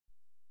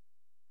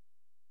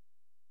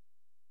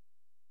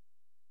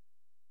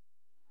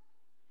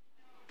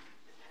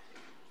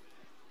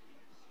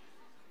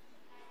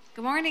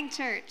Good morning,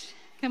 church.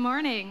 Good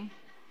morning.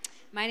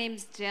 My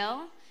name's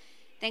Jill.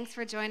 Thanks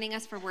for joining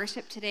us for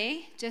worship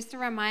today. Just a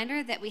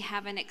reminder that we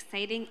have an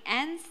exciting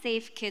and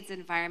safe kids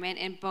environment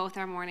in both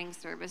our morning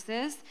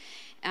services.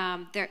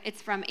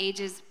 It's from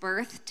ages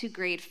birth to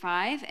grade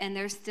 5, and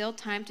there's still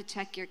time to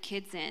check your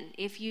kids in.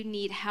 If you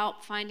need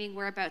help finding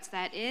whereabouts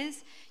that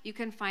is, you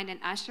can find an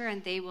usher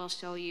and they will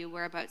show you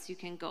whereabouts you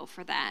can go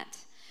for that.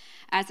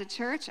 As a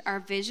church, our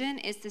vision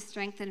is to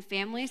strengthen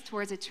families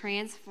towards a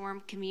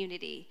transformed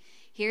community.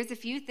 Here's a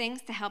few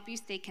things to help you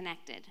stay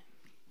connected.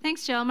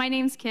 Thanks, Jill. My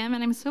name's Kim,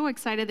 and I'm so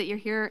excited that you're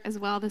here as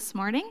well this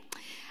morning.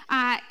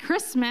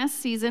 Christmas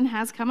season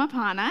has come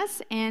upon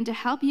us, and to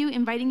help you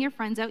inviting your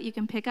friends out, you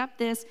can pick up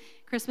this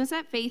Christmas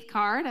at Faith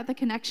card at the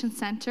Connection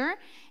Center.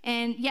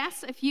 And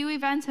yes, a few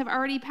events have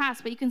already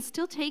passed, but you can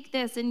still take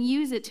this and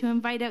use it to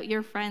invite out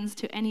your friends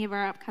to any of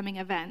our upcoming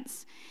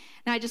events.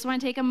 Now, I just want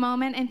to take a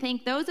moment and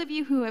thank those of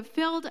you who have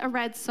filled a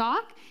red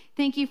sock.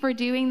 Thank you for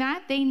doing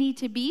that. They need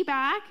to be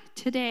back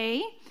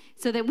today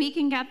so that we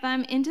can get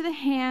them into the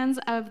hands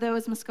of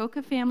those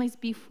Muskoka families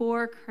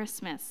before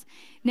Christmas.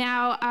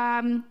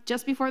 Now,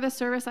 just before the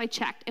service, I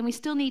checked, and we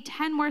still need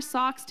 10 more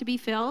socks to be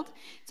filled.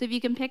 So if you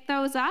can pick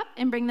those up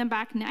and bring them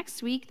back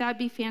next week, that would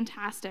be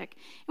fantastic.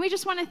 And we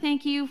just want to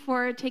thank you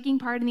for taking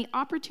part in the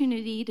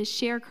opportunity to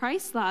share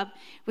Christ's love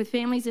with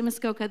families in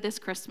Muskoka this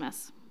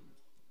Christmas.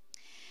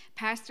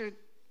 Pastor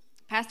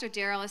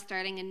Daryl is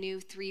starting a new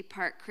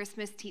 3-part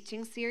Christmas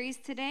teaching series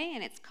today,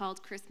 and it's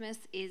called Christmas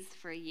is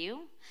for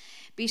You.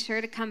 Be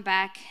sure to come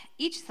back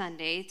each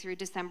Sunday through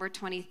December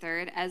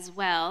 23rd as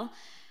well,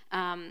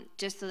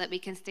 just so that we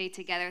can stay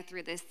together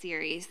through this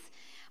series.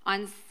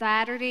 On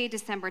Saturday,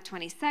 December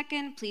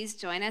 22nd, please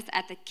join us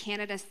at the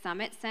Canada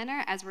Summit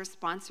Center as we're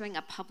sponsoring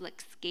a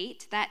public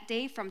skate that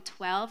day from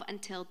 12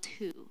 until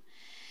 2.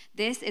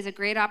 This is a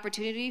great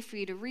opportunity for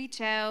you to reach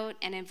out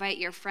and invite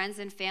your friends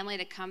and family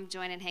to come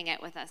join and hang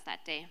out with us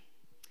that day.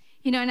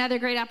 You know, another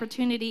great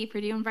opportunity for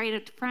you to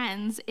invite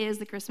friends is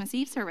the Christmas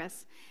Eve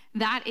service.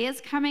 That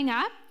is coming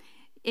up.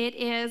 It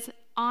is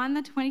on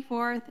the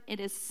 24th. It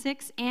is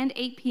 6 and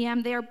 8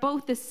 p.m. They are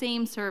both the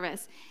same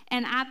service.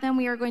 And at them,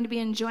 we are going to be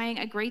enjoying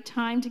a great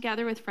time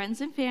together with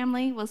friends and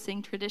family. We'll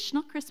sing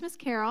traditional Christmas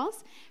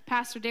carols.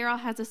 Pastor Daryl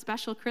has a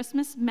special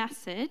Christmas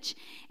message.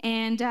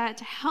 And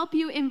to help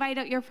you invite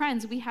out your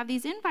friends, we have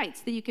these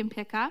invites that you can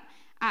pick up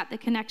at the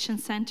Connection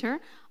Center.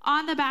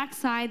 On the back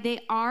side, they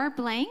are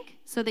blank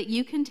so that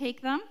you can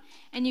take them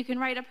and you can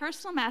write a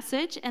personal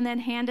message and then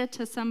hand it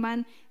to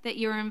someone that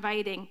you're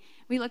inviting.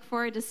 We look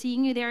forward to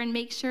seeing you there, and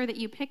make sure that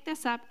you pick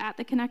this up at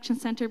the Connection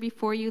Center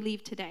before you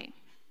leave today.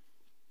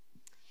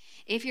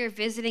 If you're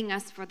visiting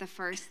us for the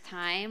first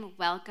time,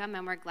 welcome,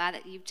 and we're glad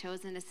that you've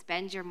chosen to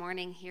spend your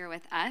morning here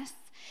with us.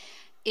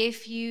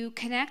 If you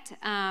connect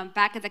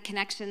back at the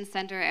Connection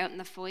Center out in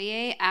the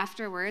foyer,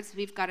 afterwards,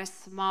 we've got a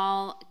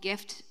small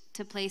gift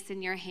to place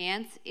in your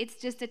hands. It's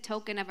just a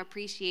token of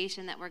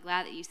appreciation that we're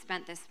glad that you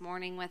spent this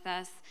morning with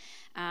us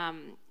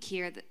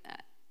here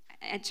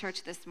at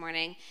church this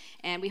morning,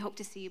 and we hope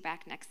to see you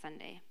back next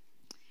Sunday.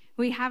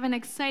 We have an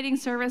exciting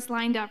service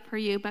lined up for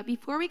you, but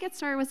before we get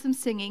started with some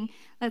singing,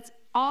 let's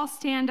all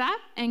stand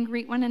up and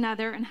greet one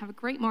another and have a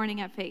great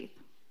morning at Faith.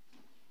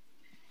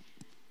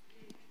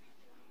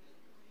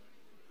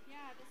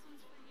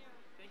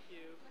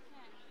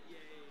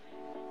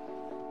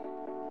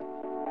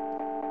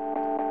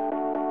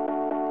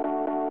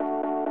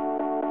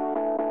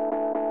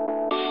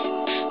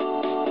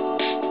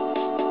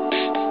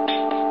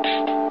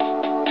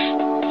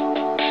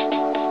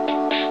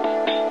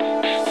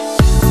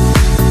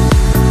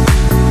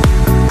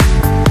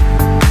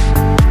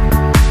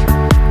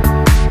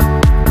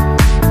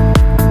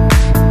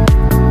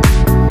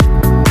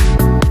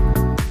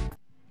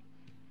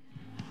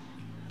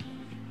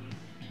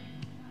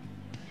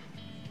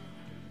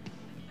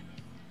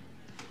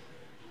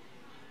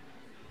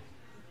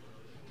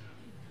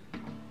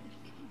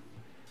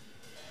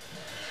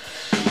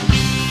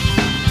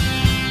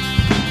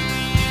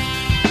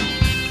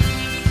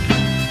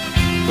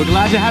 We're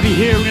glad to have you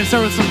here. We're going to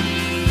start with some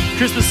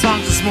Christmas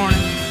songs this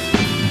morning.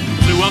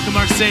 As we welcome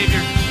our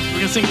Savior. We're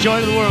going to sing Joy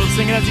to the World.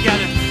 Sing it out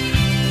together.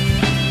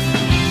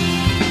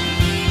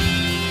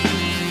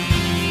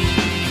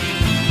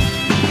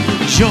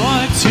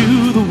 Joy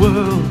to the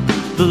world,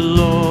 the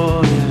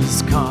Lord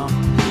has come.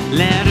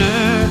 Let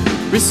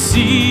earth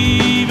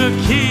receive a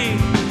King.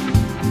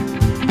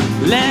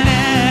 Let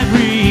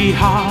every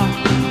heart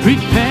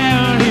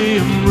prepare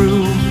him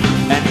room.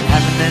 And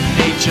heaven and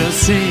nature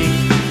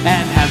sing.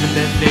 And heaven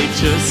and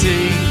nature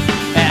sing,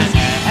 and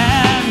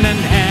heaven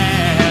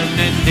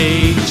and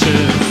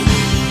nature.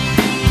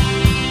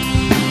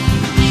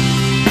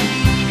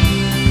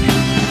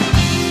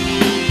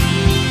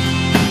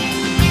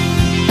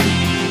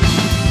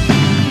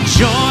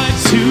 Joy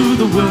to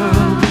the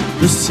world,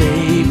 the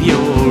Savior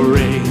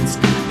reigns.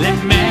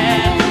 Let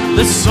men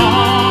the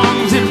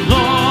songs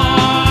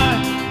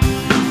implore,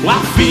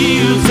 while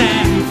fields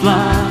and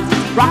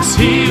floods, rocks,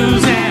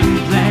 hills and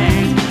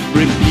plains,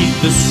 repeat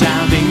the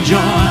sounding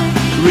joy,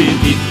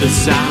 repeat the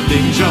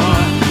sounding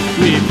joy,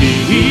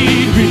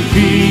 repeat, repeat.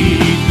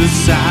 defeat the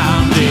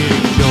sounding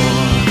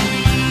joy.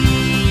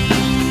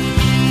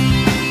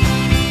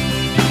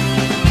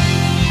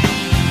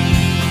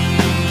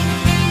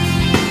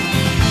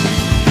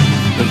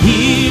 But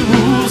he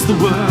rules the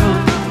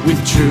world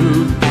with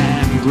truth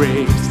and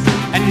grace,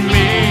 and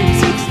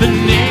makes the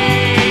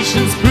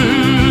nations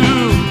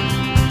prove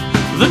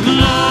the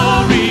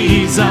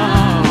glories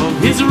of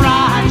his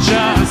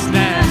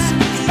righteousness,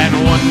 and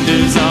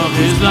wonders of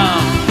his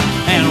love,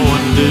 and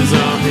wonders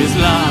of his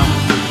love,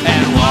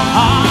 and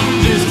wonders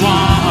of his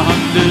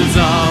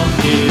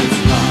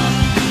love,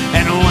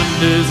 and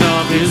wonders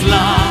of his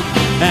love,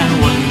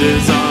 and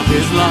wonders of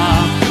his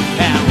love,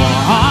 and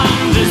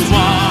wonders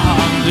of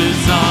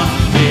his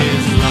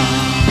love.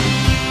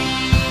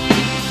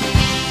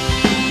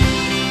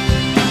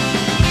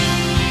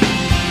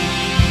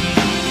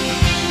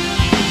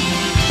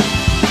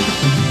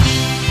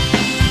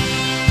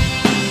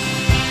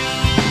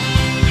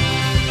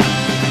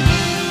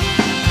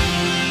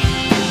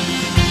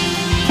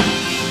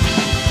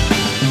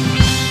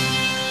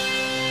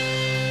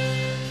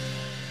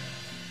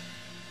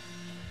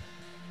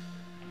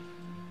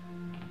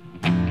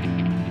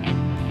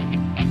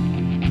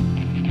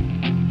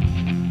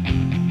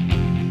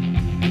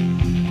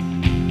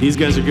 These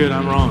guys are good,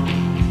 I'm wrong.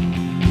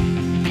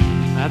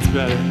 That's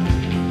better.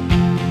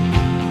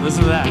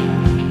 Listen to that.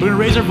 We're gonna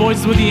raise our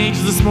voices with the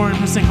angels this morning.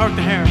 We're gonna sing Hark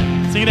the Herald.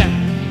 Sing it out.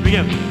 Here we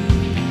go.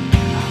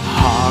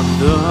 Hark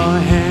the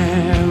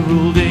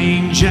herald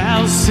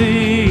angels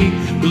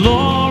sing,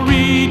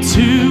 glory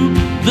to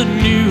the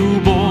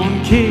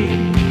newborn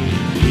King.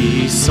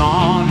 Peace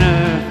on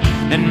earth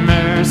and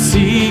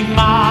mercy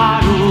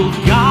mild,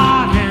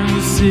 God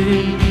and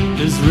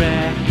sinners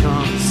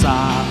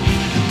reconciled.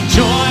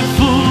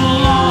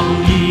 Joyful all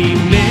ye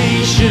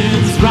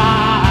nations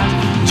rise,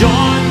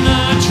 join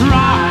the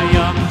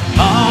triumph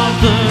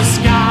of the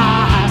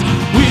skies,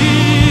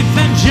 with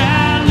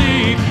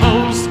angelic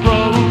hosts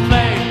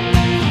proclaim,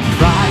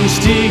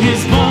 Christ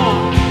is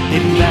born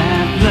in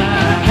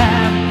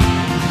Bethlehem.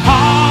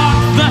 Hark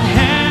the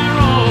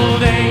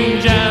herald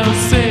angels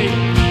sing,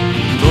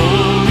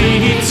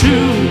 glory to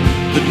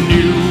the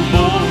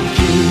newborn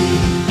King.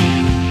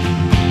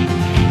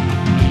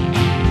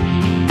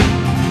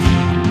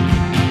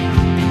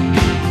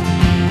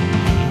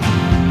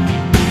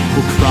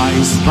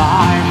 Christ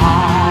by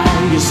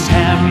highest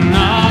heaven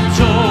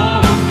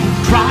adored,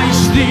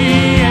 Christ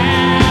the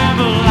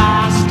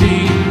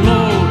everlasting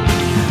Lord.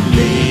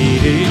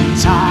 Late in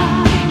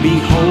time,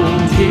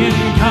 behold him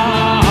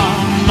come,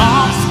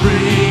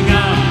 offspring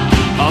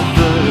of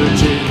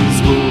virgin's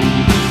womb.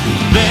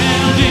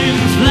 Veiled in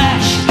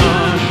flesh, the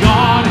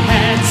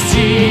Godhead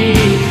see,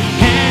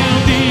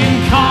 hailed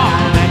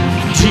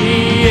incarnate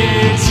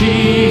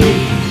deity.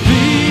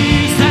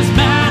 Pleased as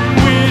man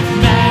with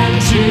man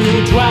to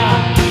dwell,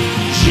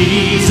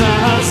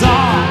 Jesus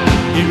our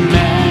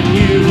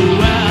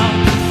Emmanuel.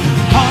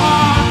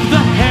 Hark the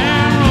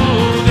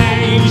herald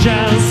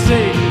angels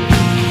sing,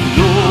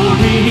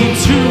 glory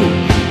to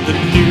the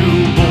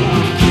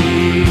newborn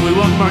King. We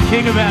welcome our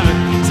King of heaven.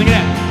 Sing it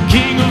out.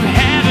 King of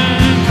heaven,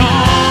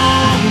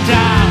 come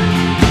down.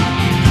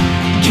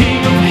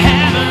 King of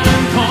heaven,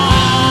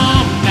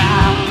 come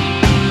down.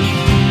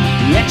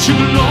 Let your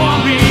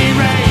glory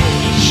reign,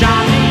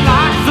 shining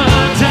like the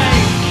day.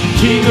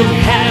 King of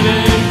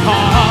heaven,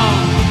 come.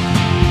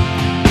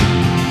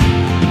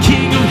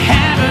 King of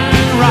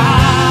heaven,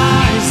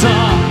 rise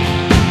up.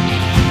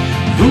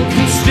 Who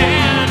can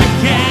stand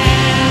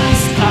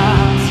against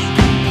us?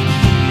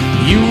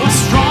 You are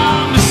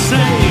strong to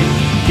save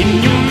in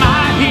your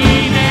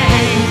mighty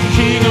name.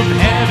 King of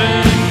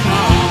heaven,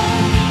 come.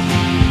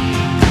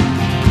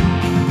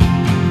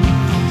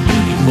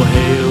 Well,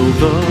 hail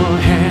the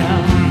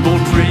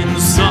hand-born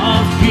Prince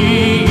of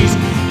Peace.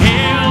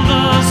 Hail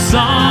the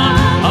Son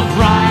of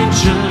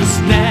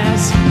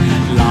righteousness.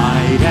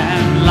 Light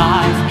and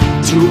life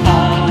to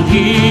all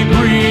he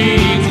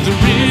brings,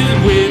 risen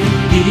with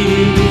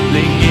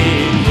healing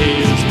in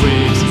his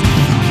wings.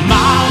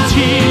 Mount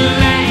he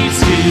lays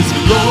his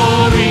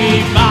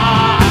glory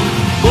by,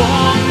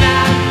 born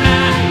that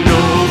man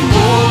no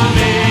more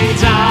may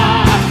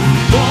die,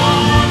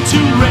 born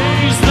to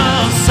raise the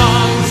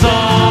sons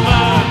of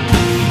earth,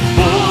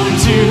 born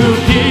to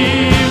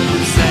give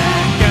the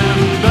second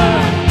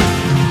birth.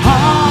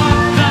 Hark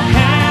the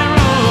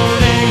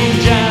herald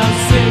angels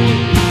sing,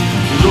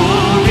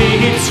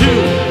 glory to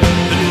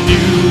the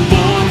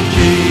newborn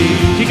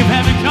King. King of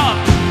heaven, come.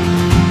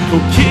 Oh,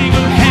 King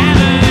of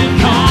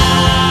heaven,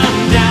 come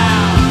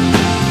down.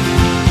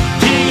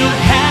 King of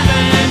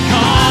heaven,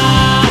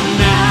 come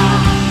now.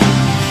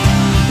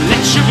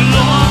 Let your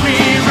glory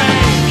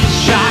reign,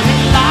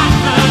 shining like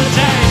the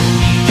day.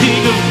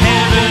 King of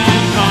heaven,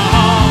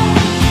 come.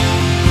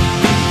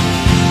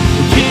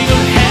 King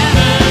of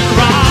heaven,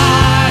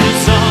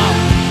 rise up.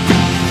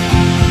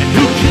 And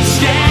who can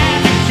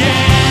stand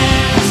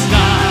against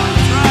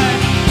us?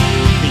 Right.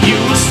 You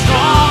are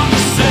strong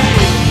to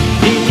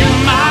save in your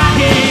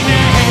mighty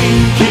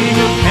name.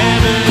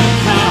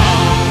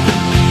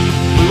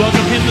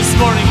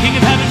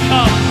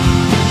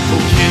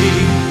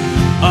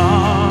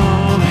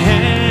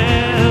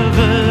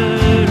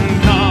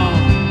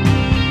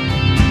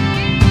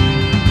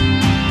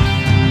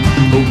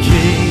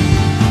 King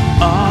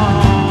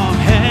of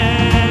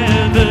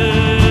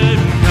heaven,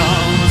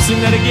 come. Let's sing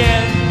that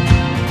again.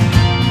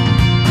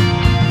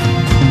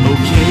 O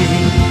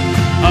King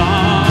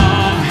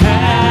of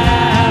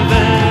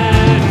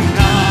heaven,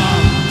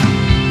 come.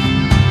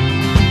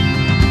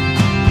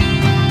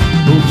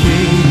 O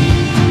King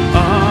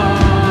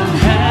of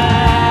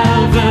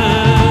heaven,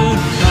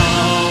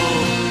 come.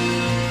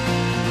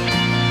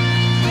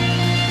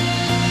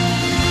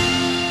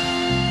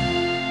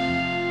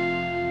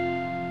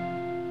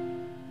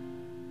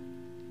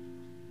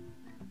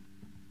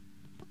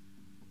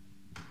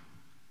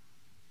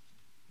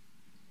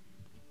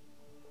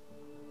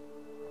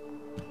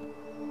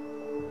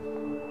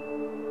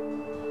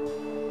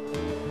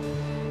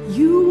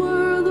 You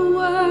were the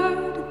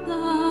Word at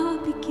the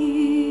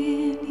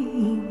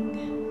beginning,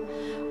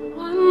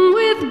 one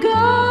with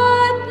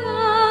God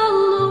the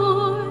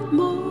Lord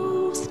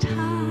Most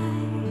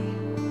High.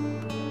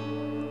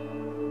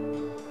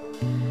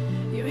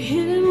 Your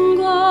hidden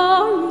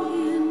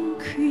glory in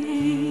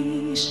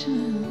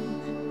creation,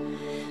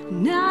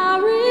 now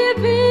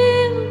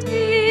revealed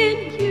in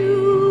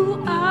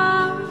you,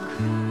 our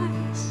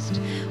Christ.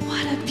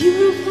 What a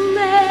beautiful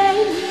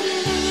name it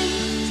is!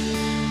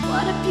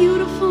 What a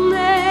beautiful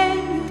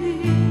name it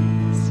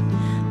is!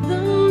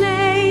 The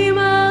name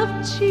of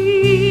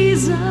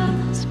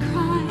Jesus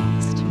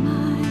Christ,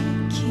 my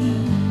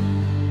King.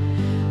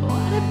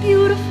 What a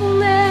beautiful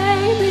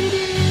name it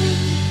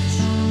is!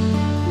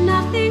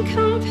 Nothing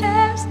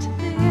compares to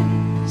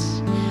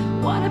this.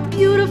 What a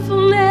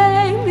beautiful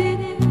name it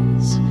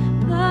is!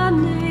 The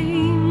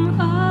name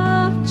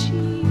of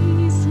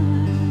Jesus.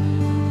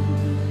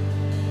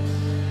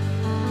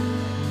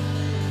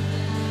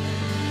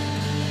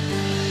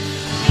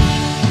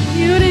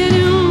 You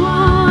didn't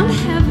want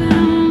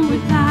heaven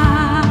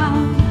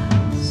without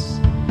us.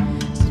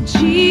 So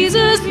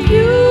Jesus,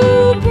 you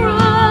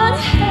brought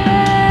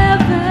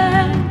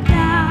heaven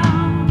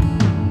down.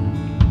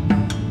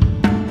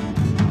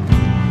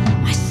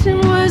 My sin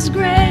was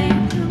great,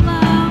 your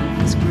love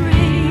was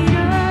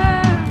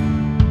greater.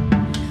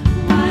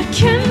 What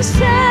can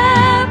separate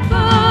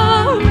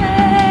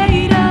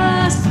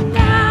us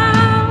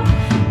now?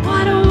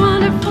 What a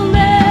wonderful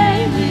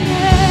name it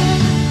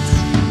is!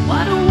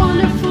 What a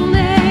wonderful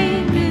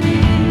name it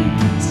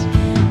is!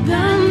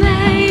 The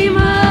name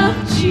of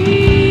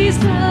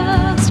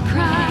Jesus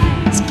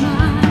Christ,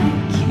 my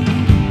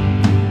King.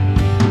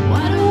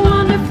 What a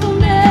wonderful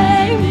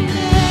name it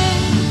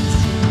is!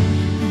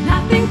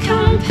 Nothing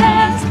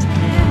compares to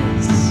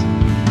this.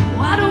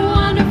 What a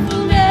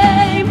wonderful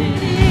name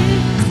it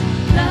is!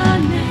 The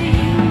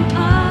name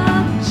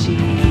of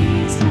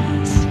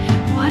Jesus.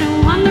 What a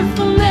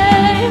wonderful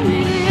name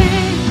it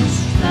is!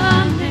 The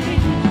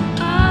name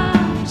of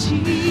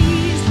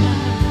Jesus.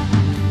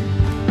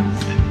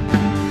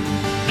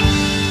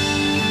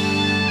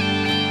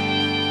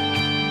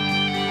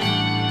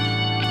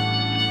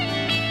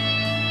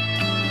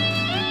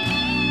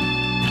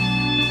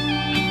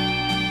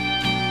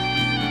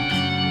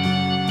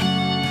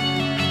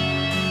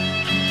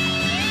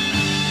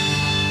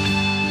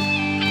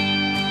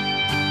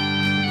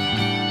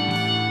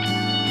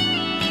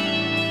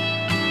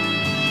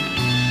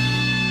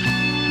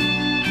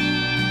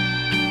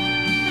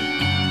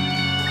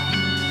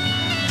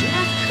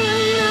 Death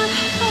could not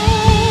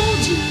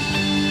hold you.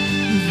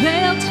 The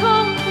veil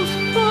tore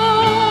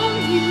before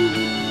you.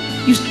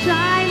 You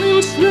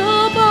silenced the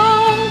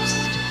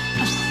boast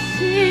of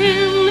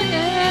sin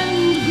and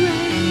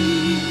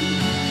grave.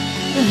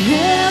 The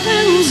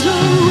heavens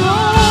are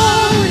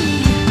roaring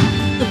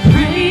the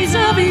praise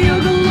of your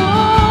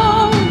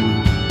glory.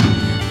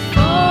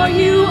 For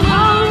you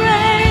are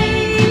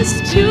raised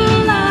to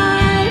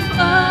life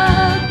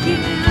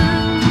again.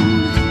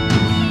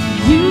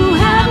 You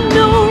have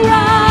no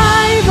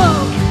rival.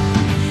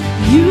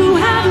 You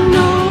have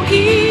no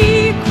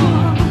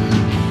equal.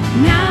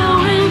 Now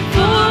and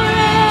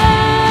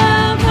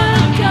forever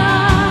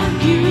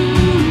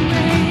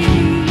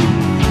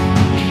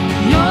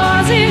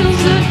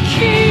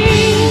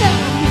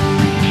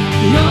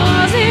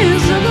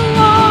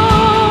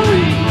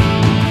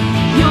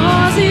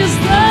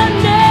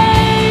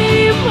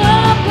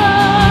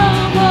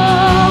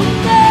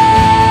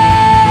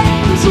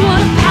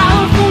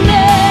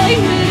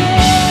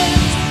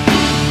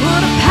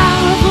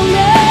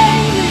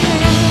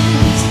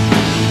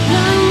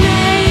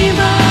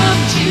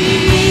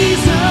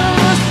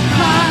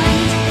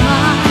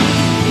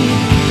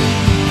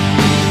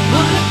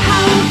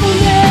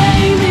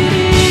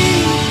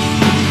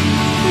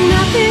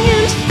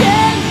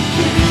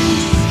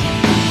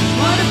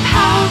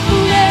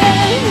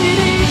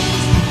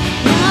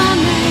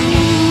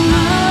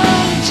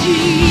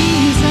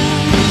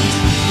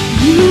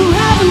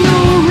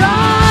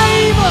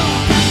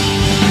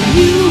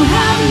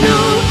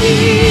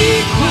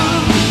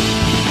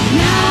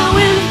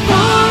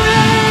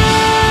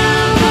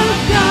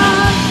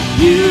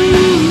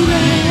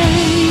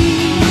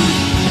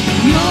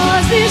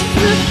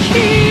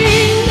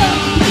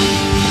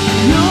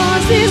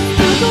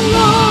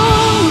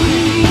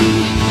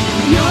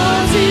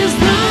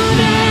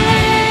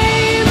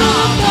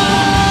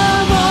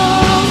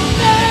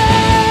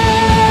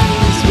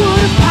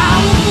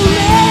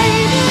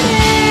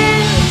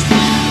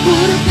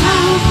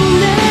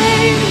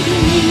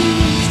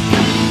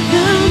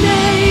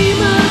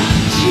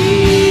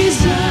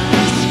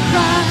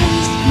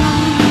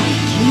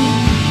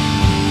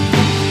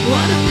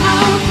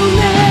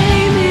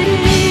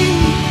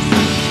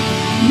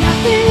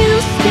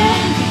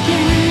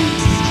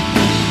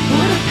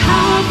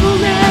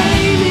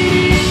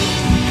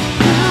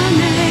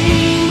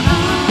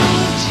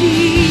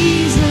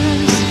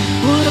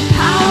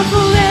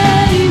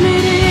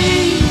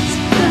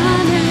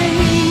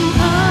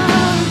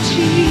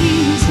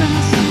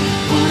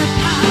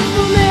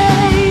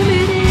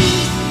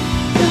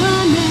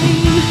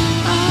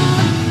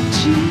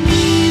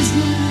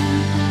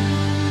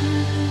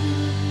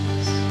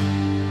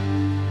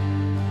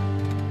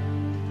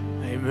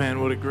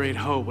great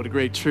hope. What a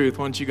great truth.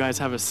 Why don't you guys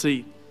have a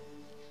seat?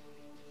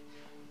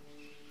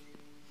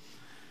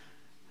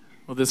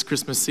 Well, this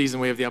Christmas season,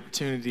 we have the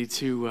opportunity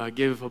to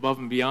give above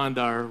and beyond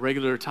our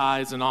regular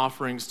tithes and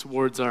offerings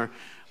towards our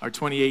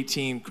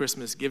 2018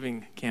 Christmas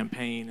giving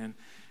campaign. And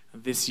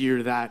this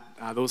year,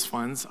 those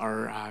funds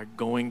are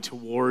going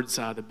towards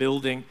the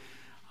building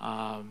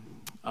of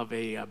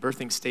a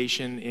birthing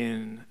station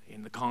in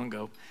the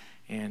Congo.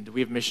 And we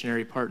have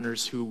missionary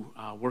partners who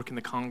work in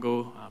the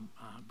Congo,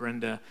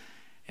 Brenda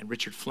and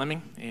Richard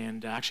Fleming.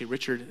 And actually,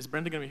 is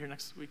Brenda going to be here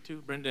next week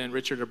too? Brenda and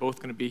Richard are both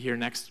going to be here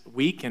next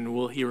week, and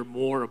we'll hear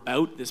more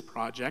about this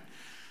project.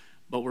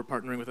 But we're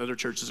partnering with other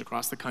churches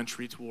across the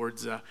country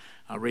towards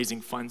raising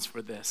funds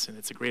for this. And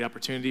it's a great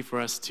opportunity for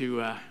us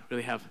to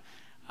really have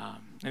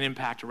an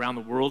impact around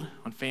the world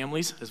on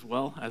families as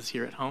well as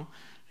here at home.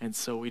 And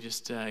so we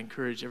just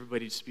encourage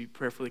everybody to be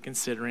prayerfully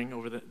considering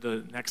over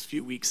the next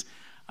few weeks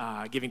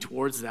giving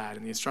towards that.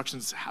 And the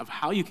instructions of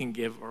how you can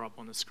give are up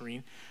on the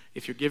screen.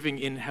 If you're giving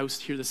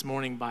in-house here this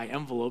morning by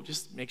envelope,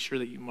 just make sure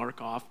that you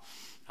mark off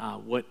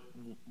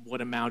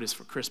what amount is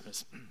for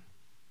Christmas.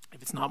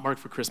 If it's not marked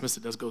for Christmas,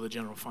 it does go to the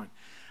general fund.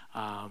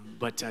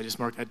 But just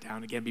mark that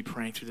down. Again, be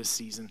praying through this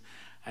season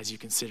as you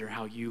consider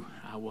how you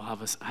will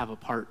have a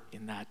part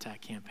in that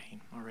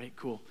campaign. All right,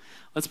 cool.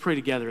 Let's pray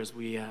together as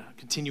we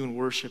continue in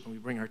worship and we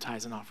bring our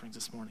tithes and offerings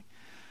this morning.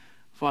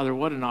 Father,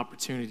 what an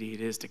opportunity it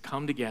is to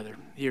come together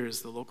here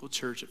as the local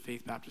church at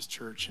Faith Baptist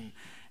Church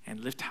and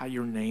lift high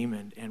your name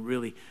and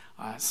really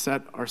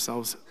set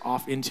ourselves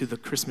off into the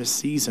Christmas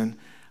season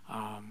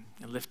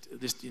and lift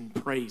this in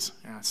praise.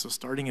 So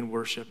starting in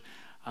worship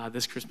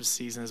this Christmas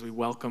season as we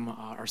welcome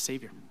our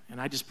Savior. And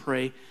I just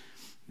pray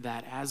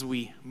that as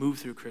we move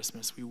through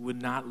Christmas, we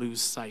would not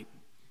lose sight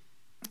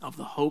of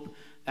the hope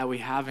that we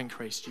have in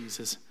Christ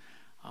Jesus.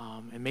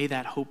 And may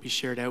that hope be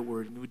shared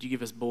outward. Would you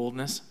give us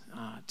boldness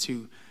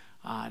to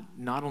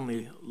not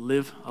only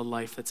live a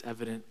life that's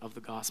evident of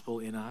the gospel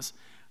in us,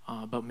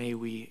 but may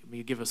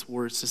you give us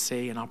words to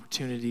say and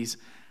opportunities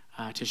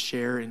to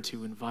share and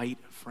to invite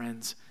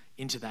friends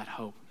into that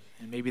hope.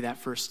 And maybe that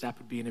first step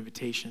would be an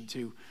invitation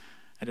to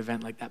an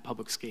event like that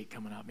public skate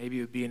coming up. Maybe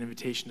it would be an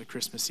invitation to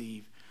Christmas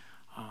Eve.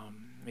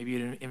 Maybe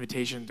an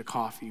invitation to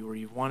coffee where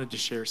you've wanted to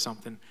share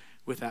something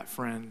with that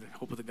friend, the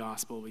hope of the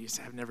gospel, but you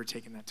have never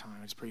taken that time.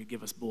 I just pray you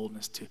give us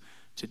boldness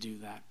to do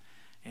that.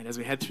 And as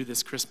we head through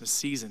this Christmas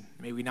season,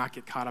 may we not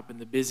get caught up in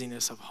the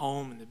busyness of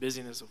home and the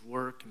busyness of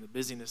work and the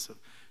busyness of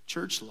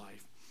church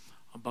life,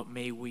 but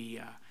may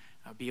we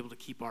be able to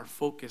keep our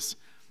focus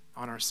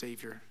on our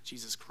Savior,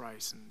 Jesus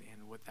Christ,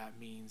 and what that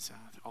means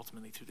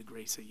ultimately through the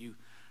grace that you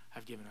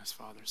have given us,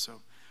 Father.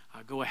 So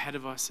go ahead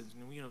of us, and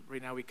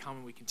right now we come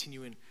and we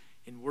continue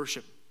in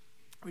worship.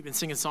 We've been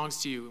singing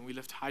songs to you, and we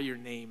lift high your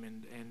name,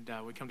 and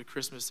we come to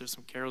Christmas. There's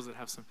some carols that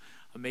have some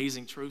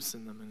amazing truths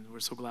in them, and we're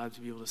so glad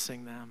to be able to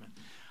sing them.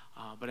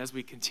 But as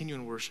we continue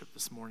in worship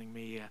this morning,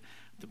 may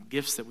the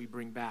gifts that we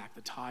bring back,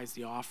 the tithes,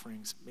 the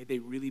offerings, may they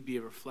really be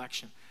a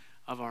reflection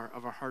of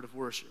our heart of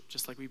worship,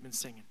 just like we've been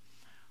singing.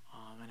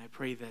 And I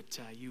pray that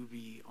you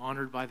be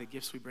honored by the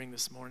gifts we bring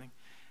this morning.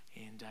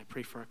 And I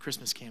pray for our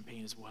Christmas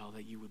campaign as well,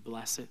 that you would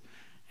bless it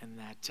and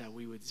that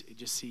we would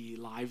just see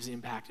lives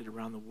impacted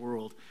around the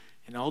world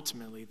and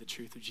ultimately the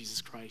truth of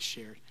Jesus Christ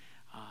shared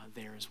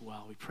there as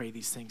well. We pray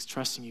these things,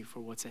 trusting you for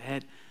what's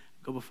ahead.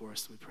 Go before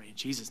us, we pray in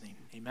Jesus' name.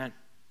 Amen.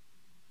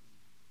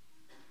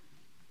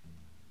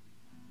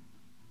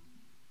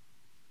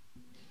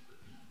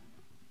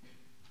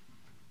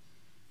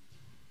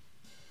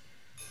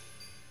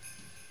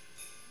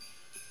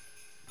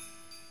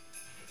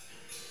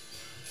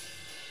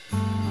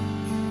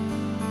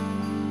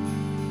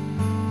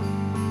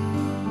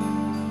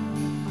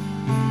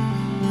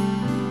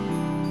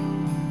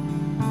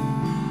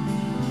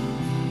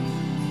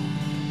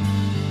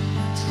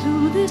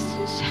 This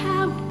is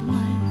how it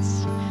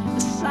was, a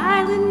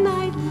silent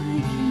night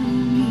like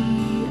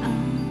any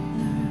other.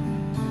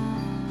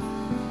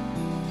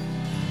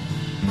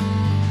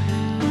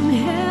 And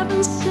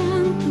heaven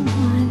sent the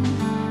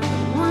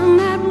one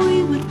that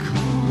we would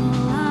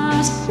call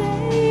our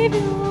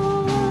Savior.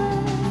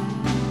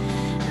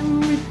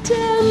 And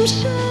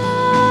redemption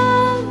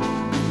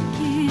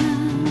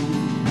began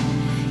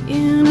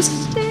in a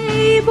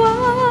stable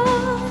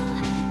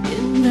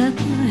in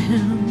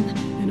Bethlehem,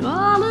 and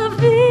all of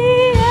the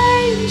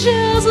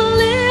angels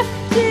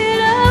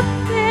lifted up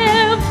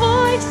their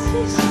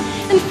voices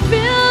and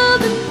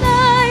filled the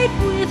night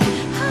with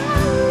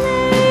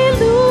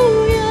hallelujah.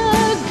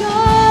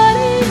 God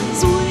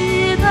is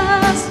with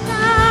us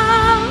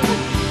now.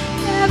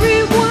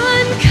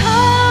 Everyone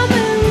come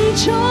and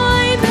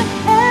join the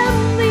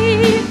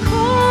heavenly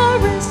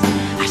chorus.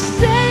 Our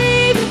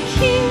Savior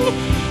King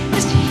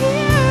is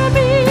here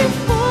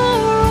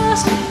before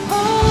us.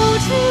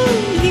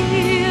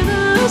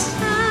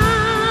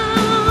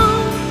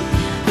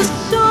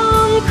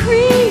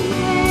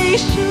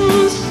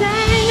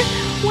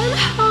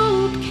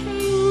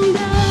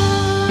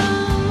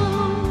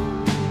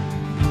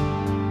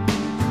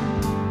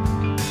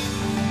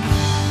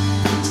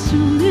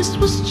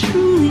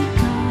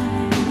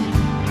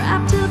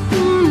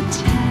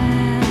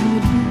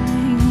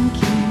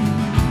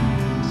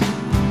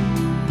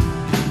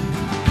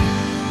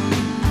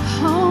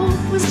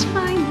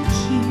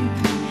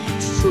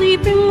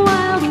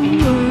 the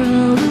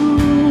world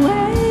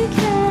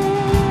awakens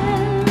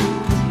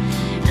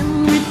and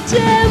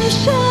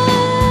redemption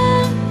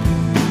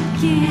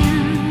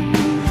began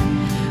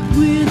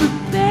with a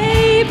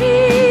baby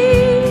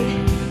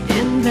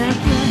in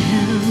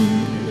Bethlehem,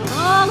 and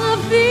all of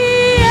the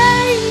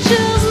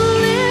angels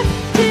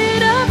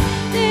lifted up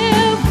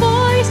their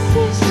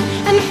voices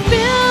and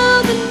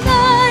filled the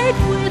night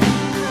with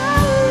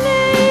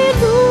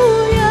hallelujah.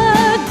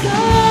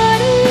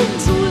 God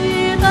is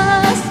with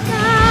us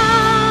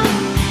now,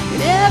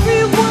 and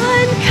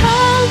everyone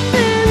come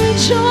and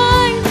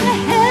join the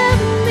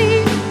heavenly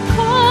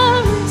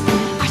chorus.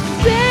 Our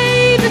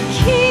Savior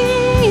King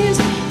is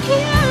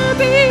here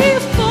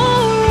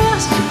before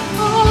us.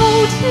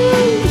 Oh, to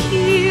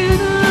hear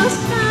the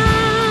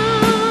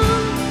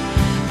sound,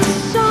 the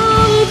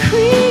song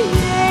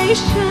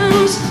creation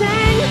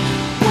sang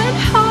when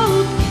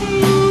hope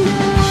came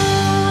down.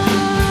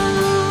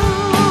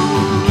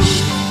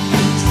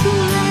 So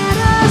let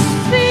us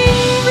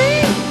sing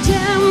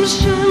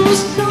redemption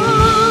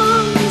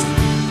songs.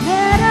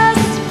 Let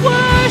us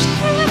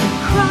worship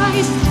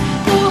Christ,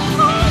 the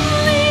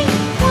Holy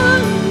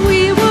One. We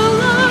were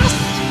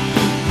lost,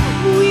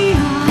 we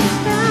are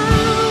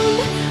found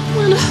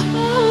when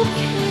hope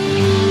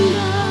came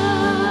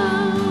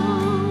down.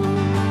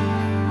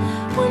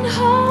 When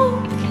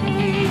hope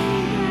came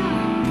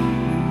down,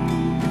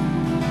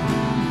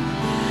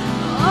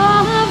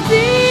 all of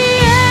the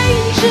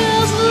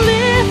angels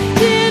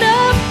lifted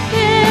up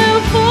their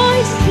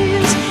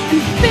voices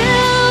and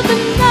filled the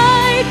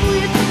night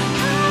with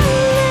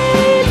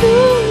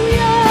hallelujah.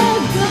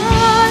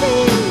 God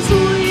is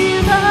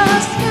with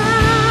us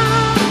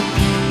now.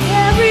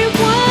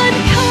 Everyone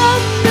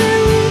come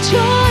and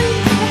join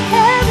the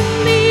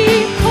heavenly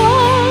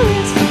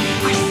chorus.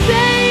 Our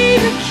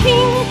Savior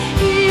King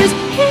is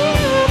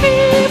here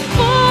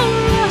before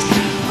us.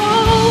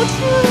 Oh,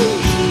 to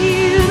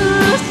hear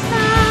the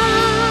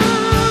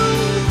sound,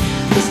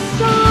 the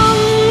song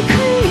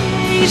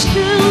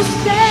creation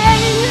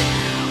sang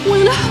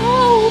when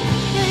hope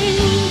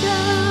came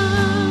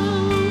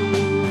down.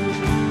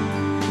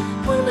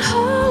 When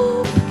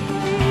hope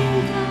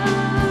came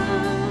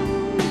down.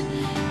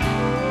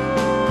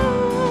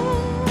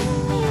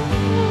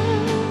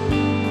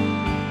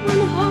 When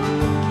hope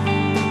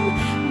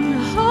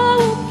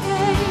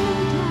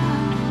came down.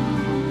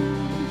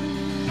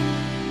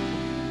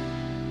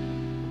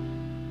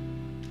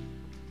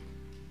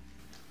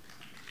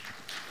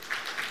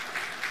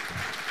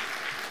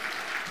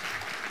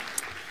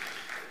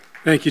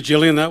 Thank you,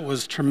 Jillian. That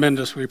was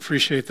tremendous. We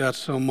appreciate that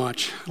so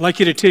much. I'd like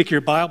you to take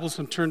your Bibles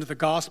and turn to the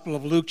Gospel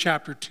of Luke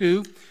chapter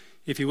 2.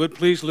 If you would,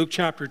 please, Luke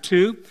chapter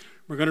 2.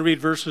 We're going to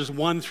read verses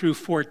 1 through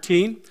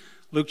 14.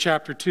 Luke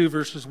chapter 2,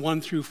 verses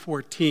 1 through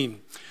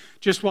 14.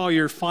 Just while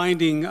you're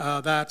finding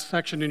that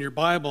section in your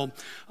Bible,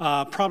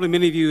 probably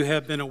many of you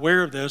have been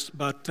aware of this,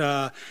 but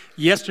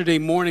yesterday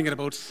morning at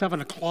about 7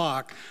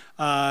 o'clock,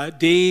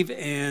 Dave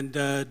and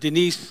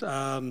Denise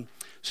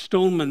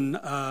Stoneman,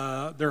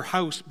 their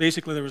house,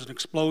 basically there was an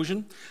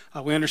explosion.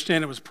 We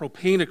understand it was a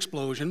propane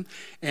explosion,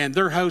 and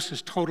their house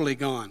is totally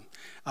gone.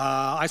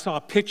 I saw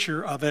a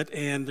picture of it,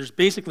 and there's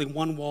basically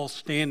one wall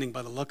standing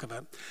by the look of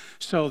it.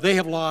 So they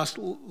have lost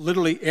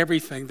literally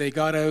everything. They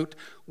got out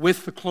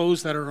with the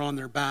clothes that are on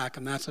their back,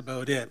 and that's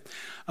about it.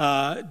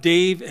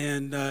 Dave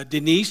and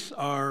Denise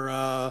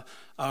are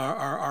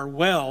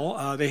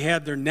well. They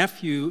had their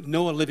nephew,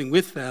 Noah, living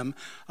with them.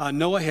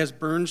 Noah has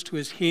burns to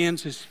his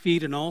hands, his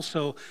feet, and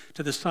also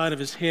to the side of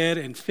his head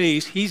and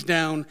face. He's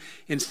down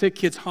in Sick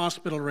Kids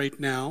Hospital right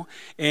now,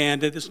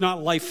 and it's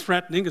not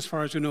life-threatening as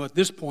far as we know at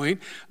this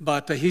point,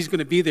 but he's going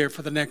to be there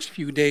for the next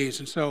few days.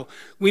 And so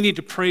we need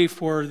to pray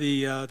for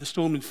the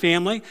Stoneman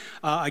family.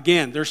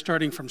 Again, they're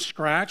starting from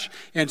scratch,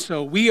 and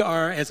so we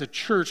are, as a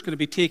church, going to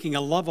be taking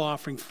a love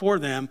offering for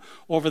them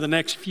over the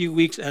next few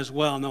weeks as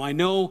well. Now, I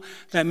know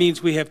that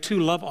means we have 2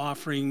 love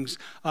offerings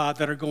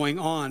that are going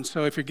on.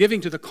 So if you're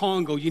giving to the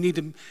Congo, you need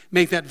to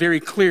make that very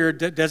clear,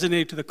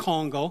 designate to the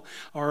Congo,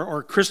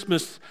 or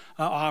Christmas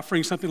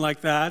offering, something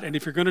like that. And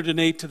if you're going to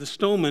donate to the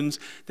Stomans,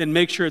 then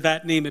make sure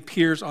that name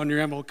appears on your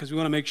envelope, because we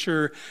want to make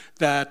sure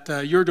that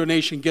your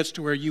donation gets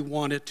to where you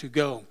want it to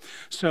go.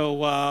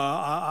 So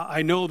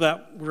I know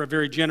that we're a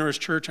very generous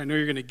church. I know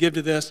you're going to give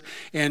to this.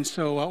 And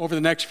so over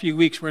the next few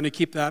weeks, we're going to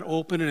keep that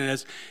open.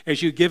 And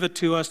as you give it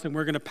to us, then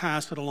we're going to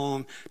pass it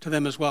along to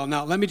them as well.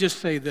 Now, let me just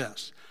say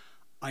this.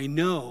 I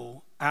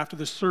know after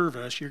the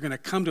service, you're going to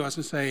come to us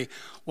and say,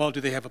 well,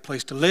 do they have a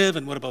place to live?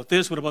 And what about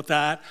this? What about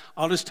that?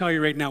 I'll just tell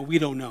you right now, we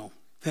don't know.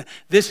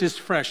 This is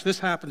fresh. This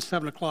happened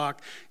 7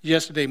 o'clock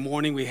yesterday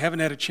morning. We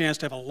haven't had a chance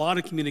to have a lot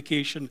of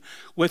communication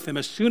with them.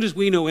 As soon as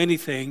we know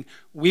anything,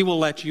 we will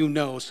let you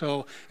know.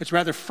 So it's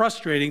rather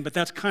frustrating, but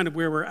that's kind of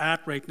where we're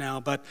at right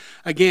now. But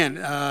again,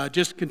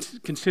 just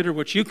consider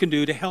what you can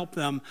do to help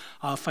them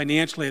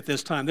financially at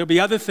this time. There'll be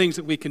other things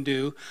that we can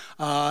do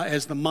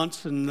as the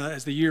months and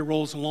as the year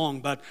rolls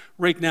along. But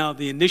right now,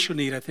 the initial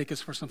need, I think,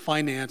 is for some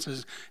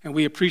finances, and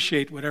we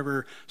appreciate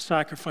whatever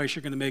sacrifice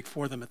you're going to make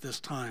for them at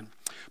this time.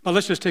 But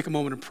let's just take a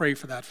moment and pray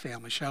for that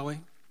family, shall we?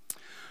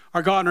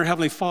 Our God and our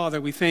Heavenly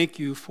Father, we thank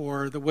you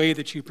for the way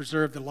that you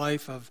preserved the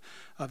life of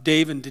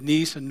Dave and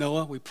Denise and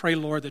Noah. We pray,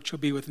 Lord, that you'll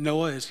be with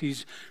Noah as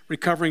he's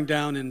recovering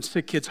down in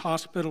Sick Kids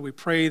Hospital. We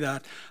pray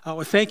that,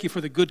 we thank you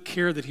for the good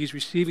care that he's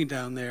receiving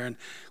down there. And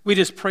we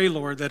just pray,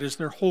 Lord, that as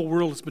their whole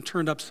world has been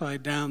turned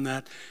upside down,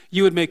 that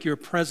you would make your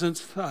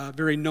presence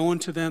very known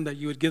to them, that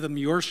you would give them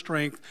your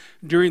strength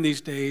during these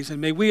days. And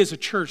may we as a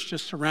church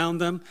just surround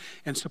them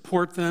and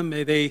support them.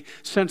 May they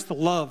sense the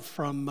love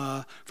from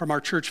our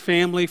church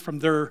family, from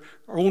their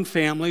own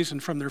families,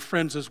 and from their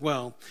friends as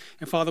well.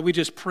 And Father, we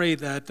just pray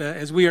that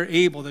as we are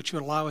able, that you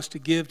would allow us to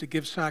give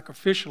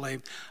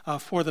sacrificially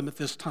for them at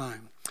this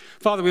time.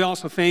 Father, we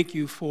also thank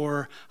you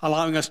for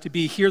allowing us to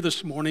be here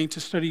this morning to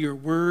study your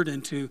word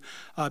and to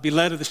be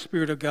led of the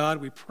Spirit of God.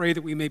 We pray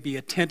that we may be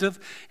attentive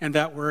and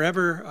that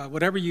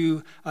whatever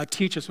you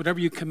teach us, whatever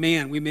you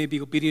command, we may be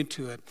obedient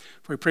to it.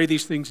 For we pray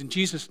these things in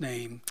Jesus'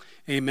 name,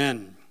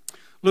 amen.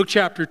 Luke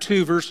chapter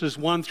 2, verses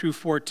 1 through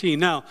 14.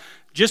 Now,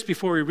 just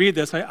before we read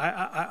this,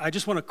 I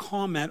just want to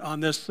comment on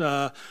this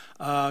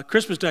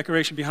Christmas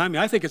decoration behind me.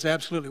 I think it's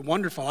absolutely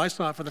wonderful. I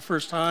saw it for the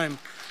first time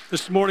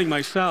this morning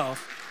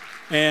myself.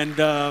 And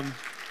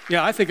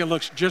yeah, I think it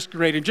looks just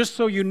great. And just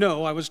so you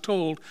know, I was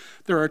told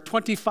there are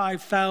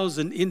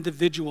 25,000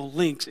 individual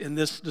links in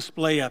this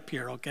display up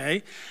here,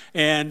 okay?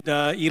 And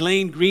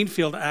Elaine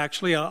Greenfield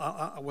actually,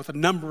 with a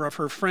number of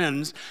her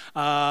friends,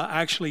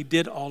 actually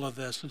did all of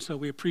this. And so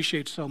we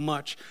appreciate so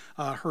much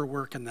her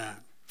work in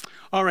that.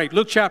 All right,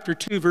 Luke chapter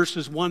 2,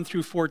 verses 1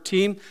 through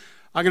 14.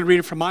 I'm going to read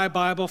it from my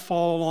Bible.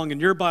 Follow along in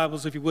your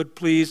Bibles, if you would,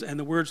 please, and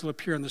the words will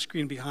appear on the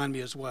screen behind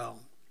me as well.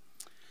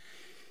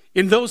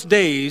 In those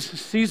days,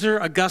 Caesar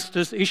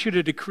Augustus issued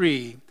a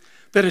decree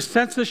that a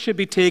census should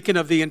be taken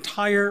of the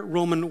entire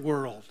Roman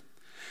world.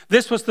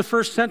 This was the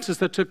first census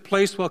that took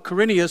place while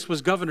Quirinius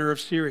was governor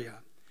of Syria.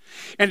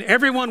 And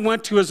everyone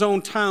went to his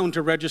own town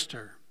to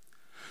register.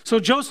 So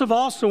Joseph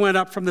also went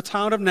up from the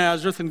town of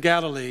Nazareth in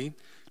Galilee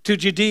to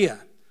Judea,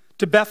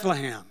 to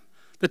Bethlehem,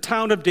 the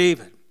town of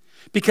David,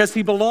 because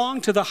he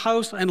belonged to the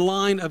house and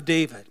line of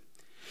David.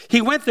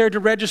 He went there to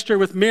register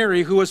with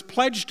Mary, who was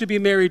pledged to be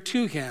married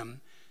to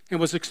him and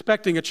was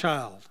expecting a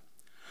child.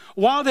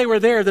 While they were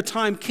there, the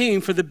time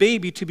came for the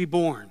baby to be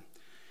born,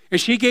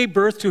 and she gave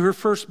birth to her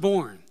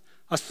firstborn,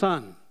 a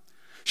son.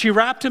 She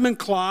wrapped him in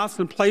cloths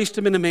and placed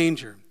him in a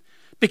manger,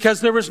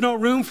 because there was no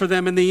room for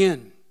them in the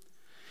inn.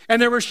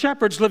 And there were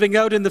shepherds living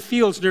out in the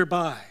fields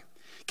nearby,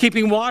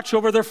 keeping watch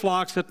over their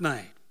flocks at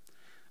night.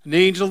 An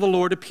angel of the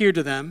Lord appeared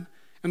to them,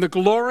 and the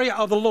glory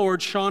of the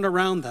Lord shone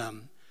around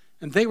them,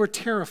 and they were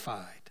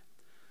terrified.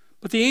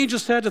 But the angel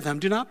said to them,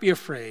 "Do not be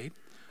afraid.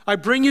 I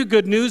bring you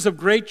good news of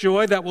great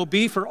joy that will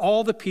be for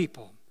all the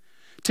people.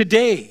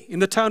 Today, in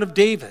the town of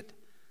David,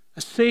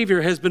 a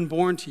Savior has been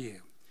born to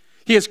you.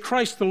 He is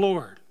Christ the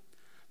Lord.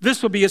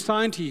 This will be a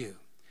sign to you.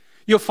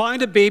 You'll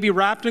find a baby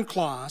wrapped in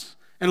cloths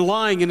and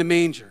lying in a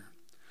manger."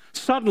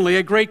 Suddenly,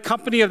 a great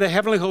company of the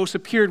heavenly hosts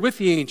appeared with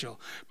the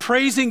angel,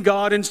 praising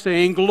God and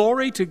saying,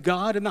 "Glory to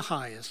God in the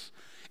highest,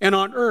 and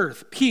on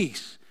earth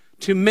peace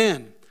to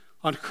men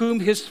on whom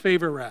his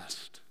favor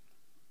rests."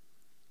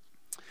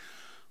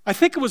 I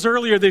think it was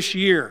earlier this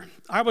year,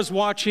 I was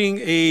watching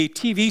a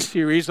TV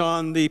series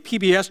on the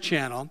PBS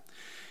channel,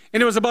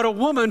 and it was about a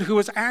woman who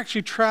was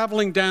actually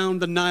traveling down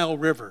the Nile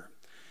River.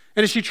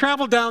 And as she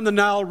traveled down the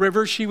Nile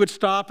River, she would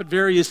stop at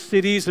various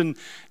cities and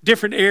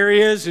different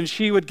areas, and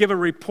she would give a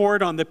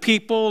report on the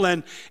people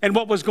and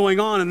what was going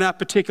on in that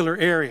particular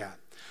area.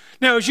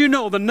 Now, as you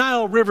know, the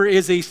Nile River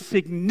is a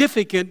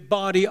significant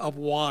body of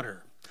water.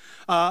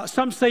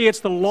 Some say it's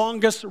the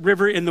longest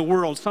river in the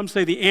world. Some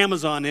say the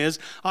Amazon is.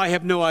 I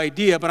have no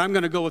idea, but I'm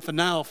going to go with the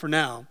Nile for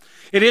now.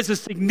 It is a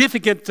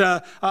significant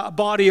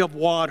body of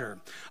water.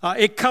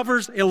 It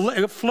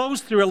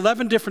flows through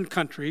 11 different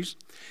countries.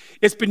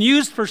 It's been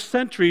used for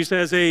centuries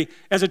as a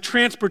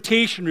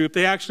transportation route.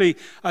 They actually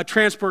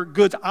transport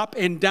goods up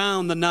and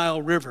down the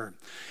Nile River.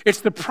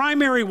 It's the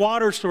primary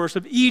water source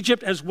of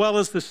Egypt as well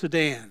as the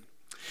Sudan.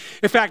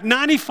 In fact,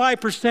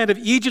 95% of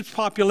Egypt's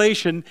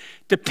population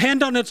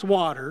depend on its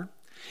water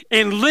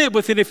and live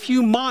within a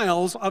few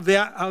miles of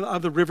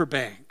the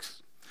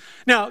riverbanks.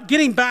 Now,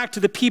 getting back to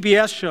the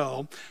PBS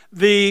show,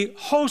 the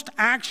host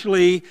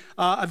actually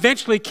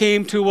eventually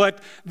came to what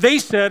they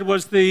said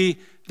was the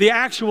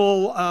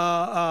actual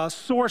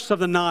source of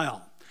the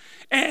Nile.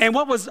 And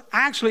what was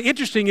actually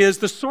interesting is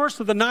the source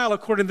of the Nile,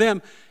 according to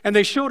them, and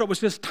they showed it was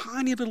this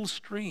tiny little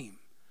stream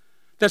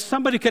that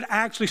somebody could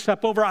actually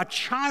step over, a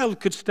child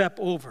could step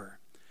over.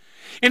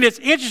 And it's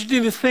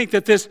interesting to think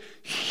that this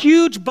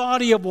huge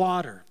body of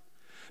water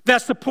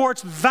that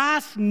supports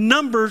vast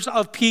numbers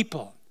of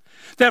people,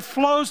 that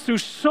flows through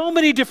so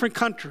many different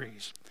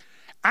countries,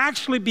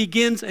 actually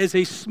begins as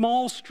a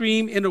small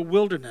stream in a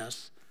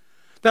wilderness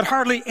that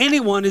hardly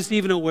anyone is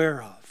even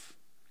aware of.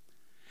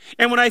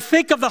 And when I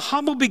think of the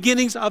humble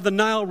beginnings of the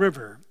Nile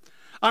River,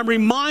 I'm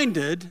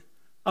reminded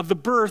of the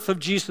birth of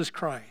Jesus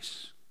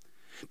Christ.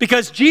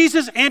 Because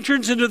Jesus'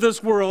 entrance into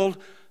this world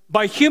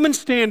by human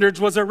standards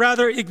was a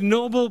rather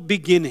ignoble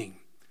beginning.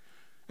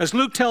 As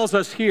Luke tells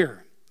us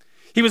here,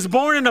 He was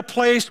born in a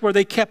place where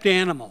they kept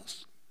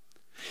animals.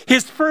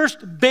 His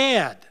first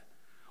bed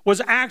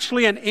was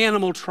actually an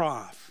animal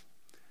trough.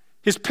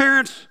 His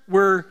parents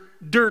were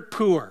dirt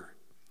poor.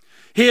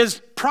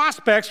 His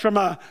prospects from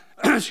a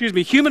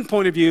human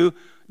point of view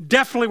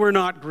definitely were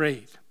not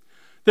great.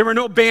 There were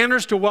no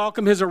banners to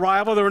welcome his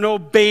arrival. There were no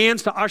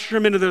bands to usher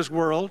him into this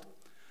world.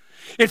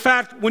 In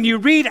fact, when you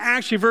read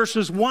actually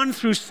verses 1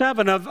 through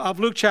 7 of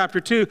Luke chapter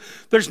 2,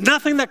 there's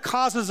nothing that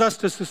causes us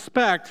to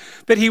suspect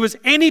that he was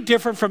any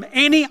different from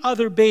any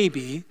other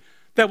baby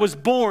that was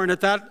born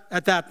at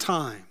that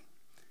time.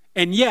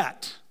 And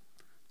yet,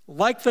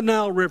 like the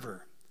Nile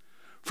River,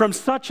 from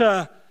such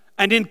an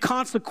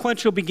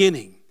inconsequential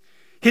beginning,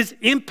 his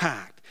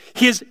impact,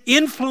 his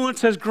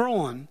influence has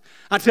grown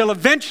until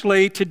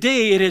eventually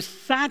today it has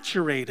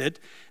saturated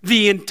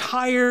the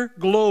entire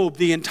globe,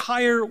 the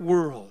entire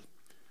world.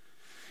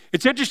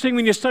 It's interesting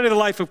when you study the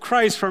life of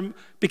Christ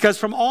because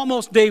from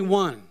almost day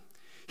one,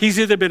 he's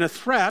either been a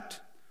threat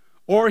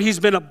or he's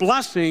been a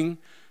blessing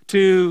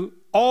to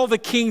all the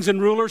kings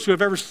and rulers who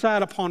have ever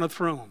sat upon a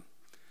throne.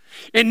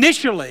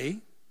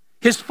 Initially,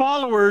 his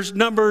followers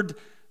numbered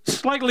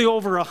slightly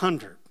over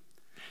 100.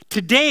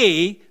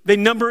 Today, they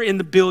number in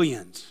the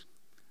billions.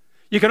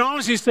 You can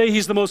honestly say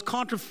he's the most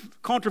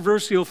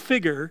controversial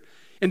figure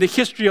in the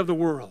history of the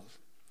world.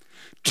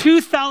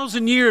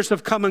 2,000 years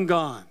have come and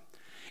gone.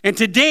 And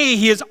today,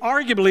 he is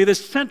arguably the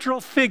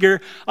central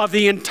figure of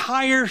the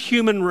entire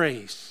human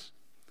race.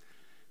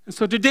 And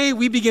so today,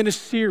 we begin a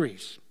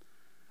series,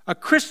 a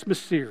Christmas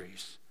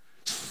series,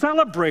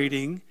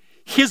 celebrating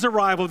his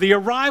arrival, the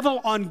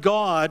arrival on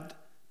God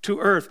to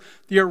earth,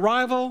 the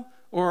arrival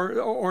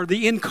or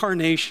the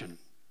incarnation.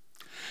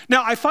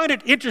 Now, I find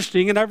it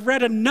interesting, and I've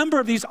read a number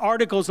of these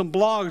articles and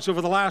blogs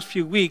over the last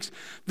few weeks.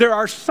 There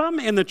are some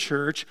in the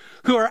church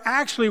who are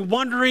actually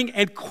wondering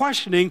and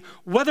questioning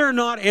whether or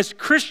not, as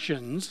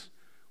Christians,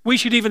 we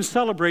should even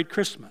celebrate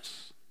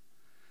Christmas.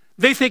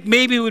 They think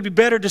maybe it would be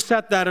better to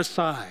set that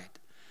aside.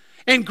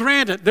 And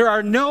granted, there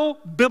are no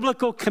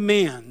biblical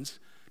commands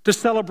to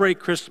celebrate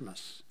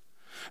Christmas.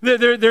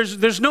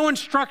 There's no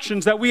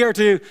instructions that we are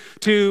to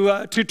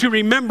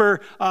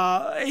remember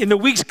in the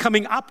weeks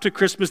coming up to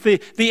Christmas,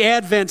 the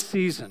Advent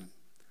season.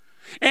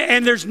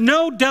 And there's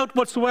no doubt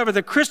whatsoever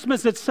that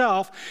Christmas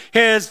itself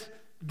has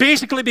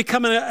basically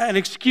become an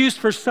excuse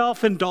for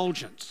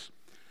self-indulgence.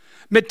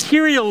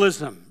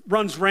 Materialism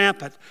runs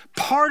rampant.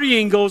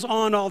 Partying goes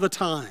on all the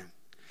time.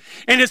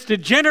 And it's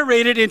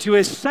degenerated into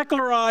a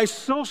secularized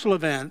social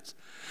event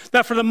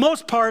that for the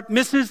most part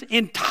misses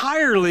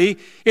entirely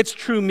its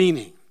true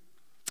meaning.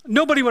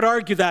 Nobody would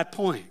argue that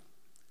point.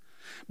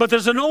 But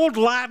there's an old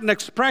Latin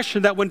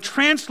expression that when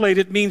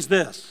translated means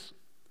this: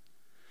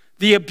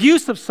 the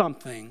abuse of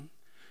something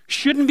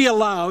shouldn't be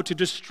allowed to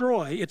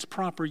destroy its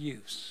proper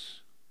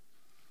use.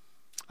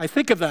 I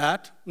think of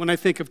that when I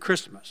think of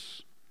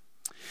Christmas.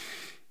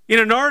 In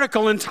an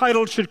article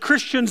entitled, "Should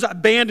Christians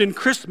Abandon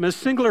Christmas?"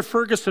 Sinclair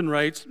Ferguson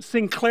writes,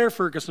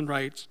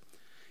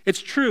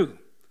 it's true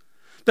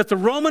that the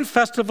Roman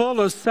festival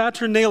of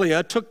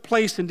Saturnalia took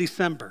place in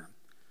December.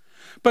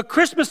 But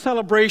Christmas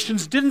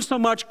celebrations didn't so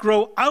much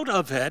grow out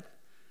of it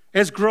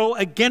as grow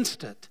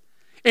against it,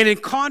 and in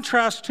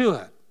contrast to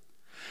it.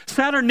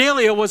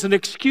 Saturnalia was an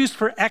excuse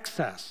for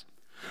excess,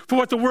 for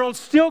what the world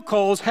still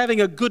calls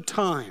having a good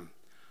time,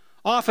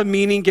 often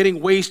meaning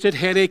getting wasted,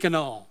 headache, and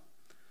all.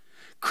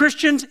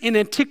 Christians in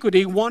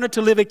antiquity wanted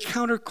to live a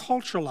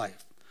countercultural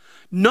life,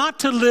 not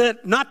to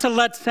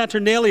let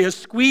Saturnalia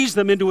squeeze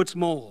them into its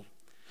mold.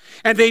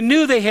 And they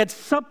knew they had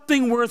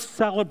something worth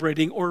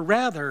celebrating, or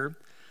rather,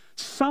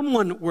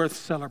 someone worth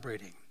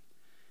celebrating.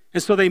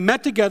 And so they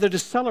met together to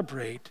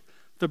celebrate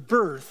the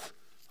birth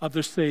of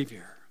their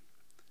Savior.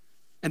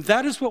 And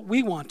that is what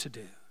we want to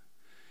do.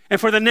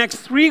 And for the next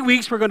 3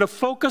 weeks, we're going to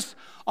focus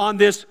on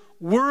this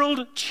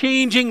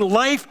world-changing,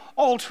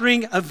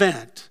 life-altering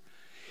event.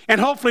 And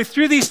hopefully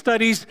through these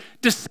studies,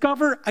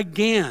 discover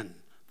again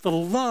the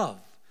love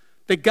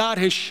that God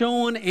has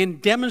shown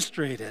and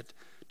demonstrated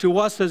to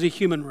us as a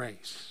human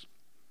race.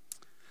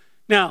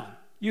 Now,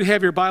 you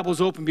have your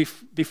Bibles open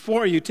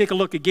before you. Take a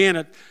look again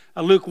at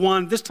Luke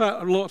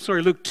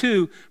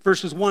 2,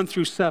 verses 1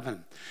 through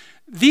 7.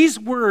 These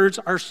words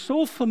are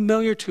so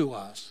familiar to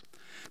us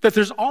that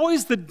there's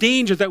always the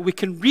danger that we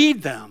can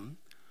read them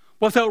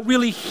without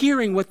really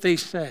hearing what they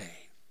say.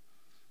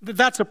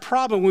 That's a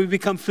problem when we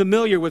become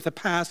familiar with a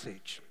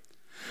passage.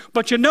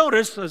 But you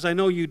notice, as I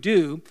know you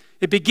do,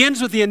 it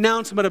begins with the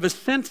announcement of a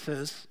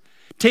census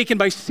taken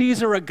by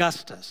Caesar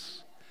Augustus.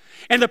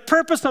 And the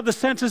purpose of the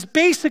census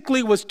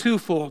basically was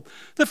twofold.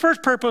 The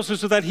first purpose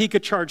was so that he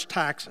could charge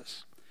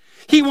taxes.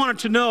 He wanted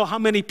to know how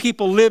many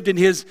people lived in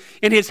his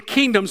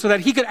kingdom so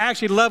that he could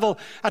actually level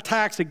a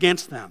tax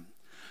against them.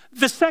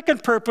 The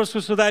second purpose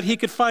was so that he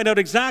could find out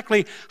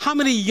exactly how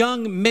many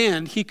young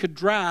men he could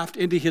draft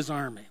into his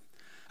army.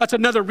 That's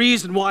another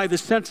reason why the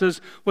census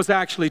was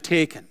actually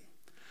taken.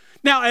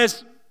 Now,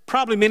 as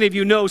probably many of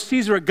you know,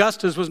 Caesar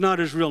Augustus was not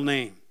his real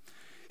name.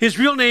 His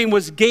real name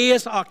was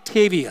Gaius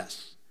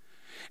Octavius.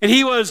 And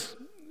he was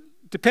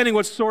depending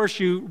what source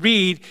you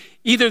read,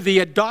 either the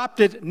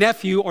adopted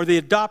nephew or the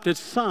adopted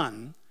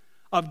son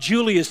of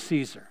Julius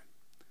Caesar.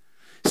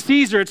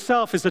 Caesar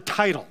itself is a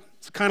title.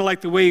 It's kind of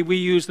like the way we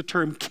use the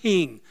term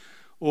king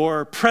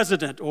or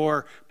president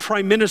or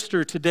prime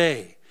minister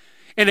today.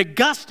 And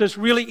Augustus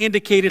really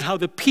indicated how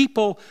the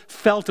people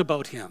felt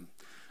about him.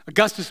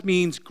 Augustus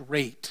means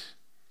great,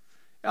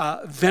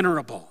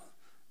 venerable.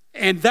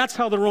 And that's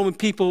how the Roman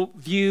people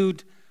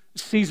viewed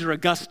Caesar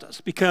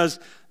Augustus, because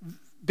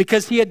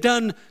he had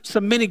done so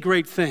many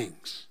great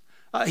things.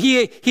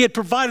 He had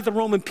provided the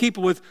Roman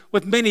people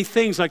with many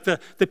things like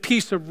the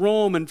peace of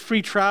Rome and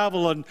free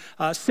travel and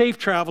safe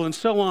travel and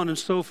so on and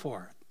so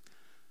forth.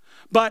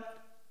 But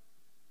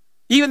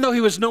even though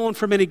he was known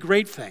for many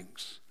great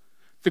things,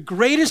 the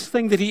greatest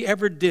thing that he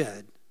ever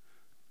did,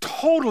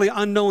 totally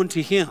unknown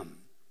to him,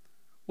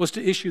 was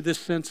to issue this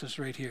census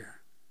right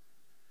here.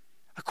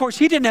 Of course,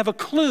 he didn't have a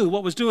clue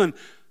what was doing,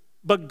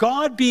 but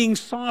God, being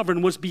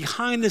sovereign, was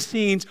behind the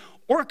scenes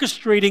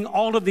orchestrating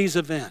all of these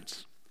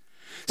events.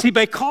 See,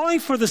 by calling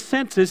for the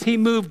census, he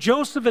moved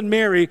Joseph and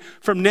Mary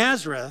from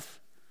Nazareth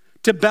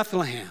to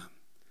Bethlehem.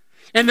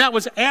 And that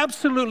was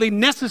absolutely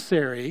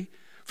necessary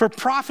for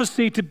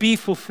prophecy to be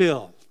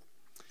fulfilled.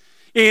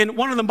 In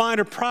one of the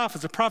minor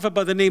prophets, a prophet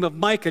by the name of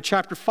Micah,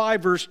 chapter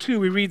 5, verse 2,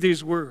 we read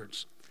these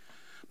words.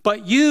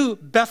 But you,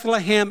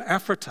 Bethlehem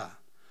Ephratah,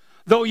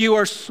 though you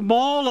are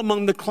small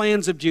among the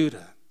clans of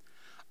Judah,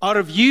 out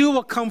of you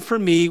will come for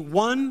me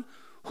one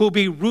who will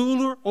be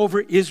ruler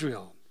over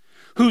Israel,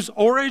 whose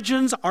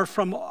origins are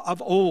from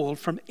of old,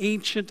 from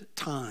ancient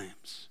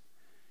times.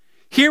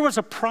 Here was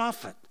a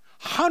prophet,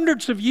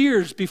 hundreds of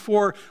years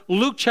before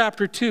Luke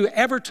chapter 2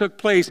 ever took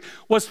place,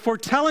 was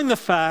foretelling the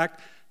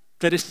fact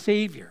that a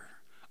Savior,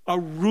 a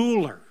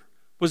ruler,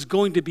 was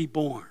going to be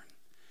born.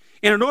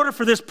 And in order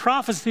for this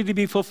prophecy to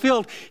be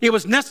fulfilled, it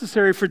was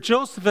necessary for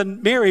Joseph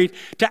and Mary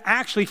to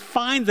actually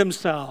find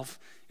themselves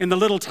in the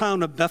little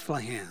town of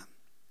Bethlehem.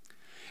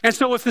 And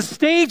so with the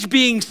stage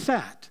being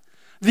set,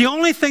 the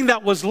only thing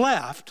that was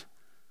left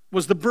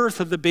was the birth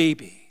of the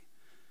baby.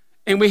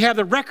 And we have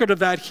the record of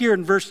that here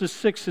in verses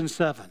 6 and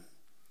 7.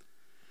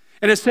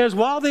 And it says,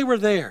 while they were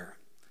there,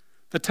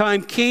 the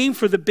time came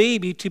for the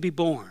baby to be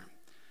born.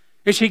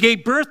 And she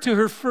gave birth to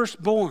her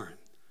firstborn,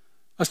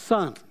 a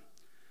son.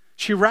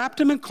 She wrapped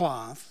him in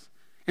cloth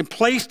and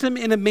placed him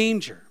in a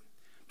manger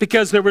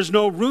because there was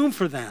no room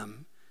for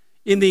them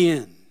in the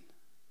inn.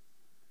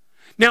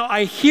 Now,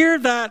 I hear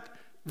that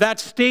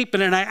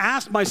statement and I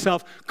ask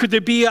myself, could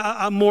there be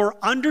a more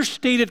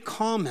understated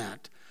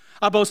comment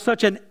about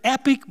such an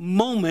epic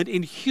moment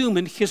in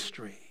human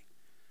history?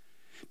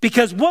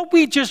 Because what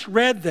we just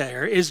read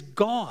there is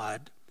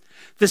God,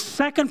 the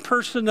second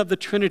person of the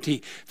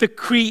Trinity, the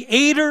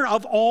creator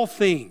of all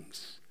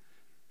things,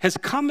 has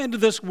come into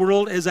this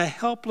world as a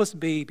helpless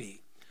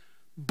baby,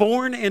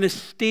 born in a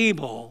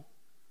stable,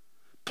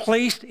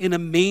 placed in a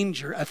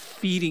manger, a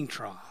feeding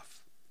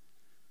trough.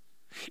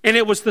 And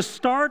it was the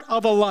start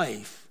of a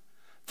life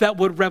that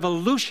would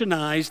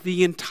revolutionize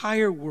the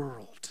entire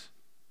world.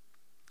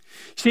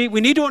 See,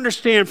 we need to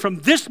understand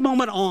from this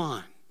moment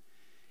on,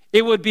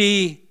 it would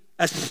be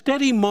a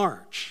steady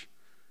march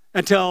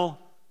until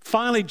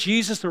finally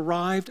Jesus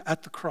arrived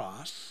at the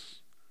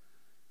cross,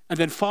 and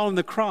then following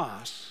the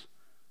cross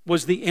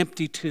was the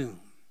empty tomb.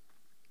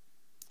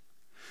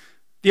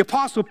 The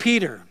Apostle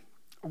Peter,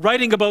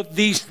 writing about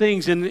these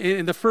things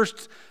in the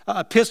first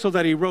epistle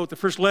that he wrote, the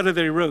first letter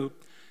that he wrote,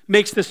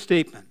 makes this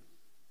statement.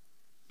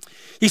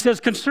 He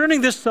says,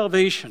 concerning this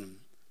salvation,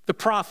 the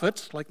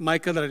prophets, like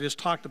Micah that I just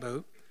talked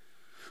about,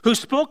 who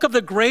spoke of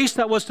the grace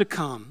that was to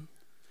come,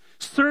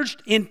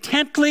 searched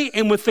intently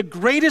and with the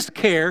greatest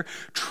care,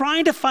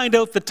 trying to find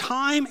out the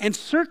time and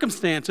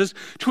circumstances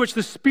to which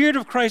the Spirit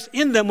of Christ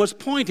in them was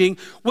pointing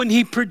when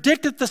he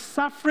predicted the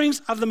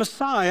sufferings of the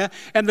Messiah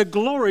and the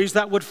glories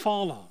that would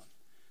follow.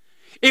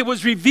 It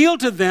was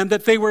revealed to them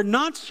that they were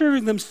not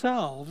serving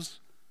themselves,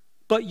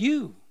 but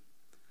you,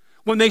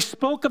 when they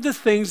spoke of the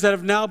things that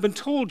have now been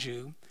told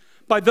you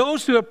by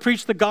those who have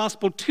preached the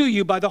gospel to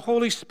you by the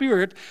Holy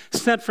Spirit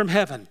sent from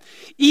heaven.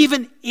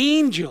 Even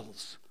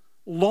angels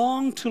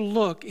long to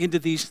look into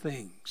these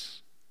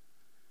things.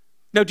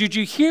 Now, did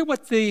you hear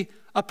what the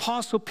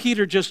Apostle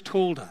Peter just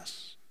told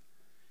us?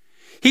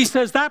 He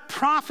says that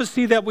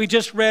prophecy that we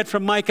just read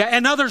from Micah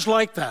and others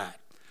like that,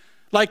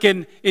 like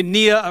in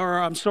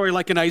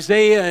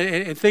Isaiah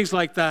and things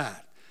like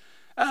that.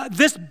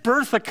 This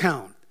birth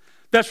account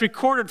that's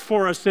recorded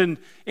for us in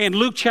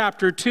Luke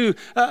chapter 2,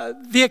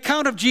 the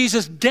account of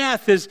Jesus'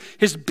 death,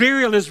 his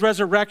burial, his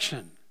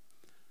resurrection,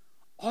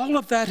 all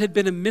of that had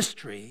been a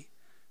mystery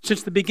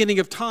since the beginning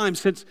of time,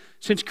 since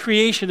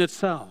creation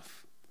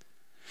itself.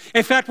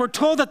 In fact, we're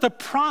told that the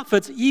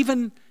prophets,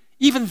 even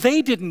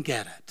they didn't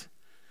get it.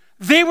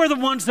 They were the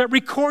ones that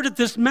recorded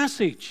this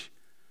message,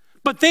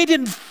 but they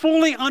didn't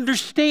fully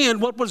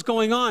understand what was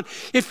going on.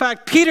 In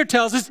fact, Peter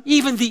tells us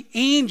even the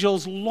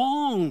angels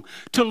long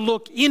to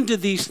look into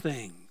these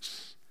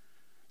things.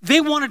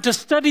 They wanted to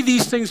study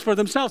these things for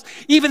themselves.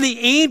 Even the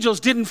angels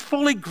didn't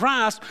fully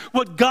grasp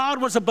what God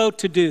was about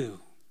to do.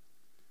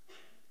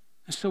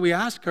 And so we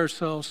ask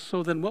ourselves,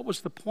 so then what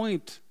was the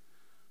point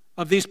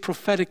of these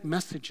prophetic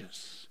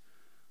messages?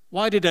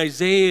 Why did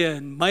Isaiah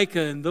and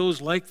Micah and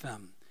those like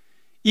them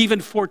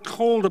even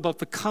foretold about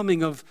the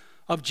coming of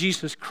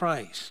Jesus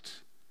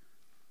Christ?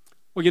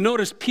 Well, you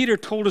notice Peter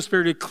told us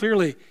very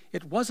clearly,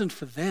 it wasn't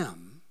for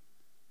them,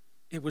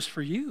 it was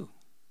for you.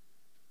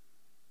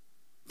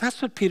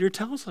 That's what Peter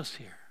tells us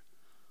here.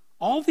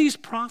 All these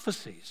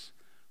prophecies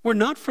were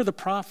not for the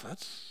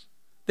prophets.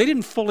 They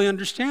didn't fully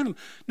understand them.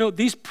 No,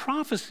 these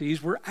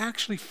prophecies were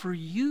actually for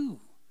you,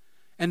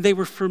 and they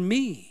were for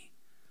me.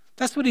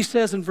 That's what he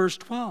says in verse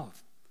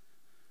 12.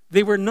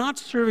 They were not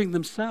serving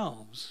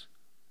themselves,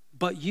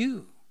 but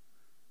you,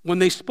 when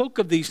they spoke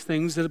of these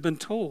things that have been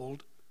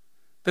told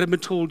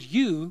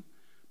you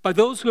by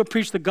those who have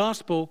preached the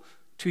gospel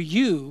to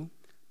you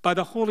by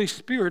the Holy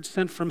Spirit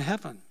sent from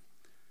heaven.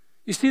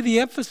 You see the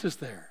emphasis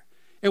there.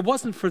 It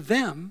wasn't for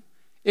them,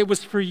 it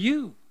was for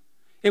you.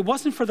 It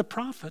wasn't for the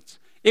prophets,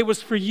 it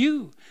was for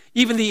you.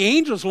 Even the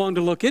angels longed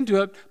to look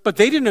into it, but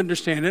they didn't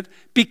understand it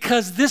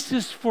because this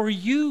is for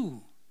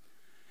you.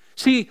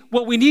 See,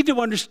 what we need to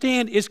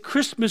understand is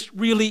Christmas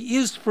really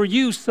is for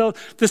you. So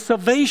the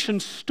salvation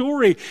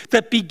story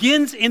that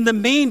begins in the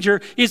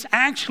manger is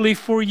actually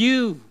for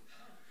you.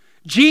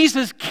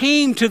 Jesus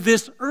came to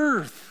this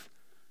earth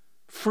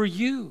for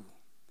you.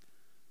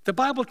 The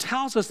Bible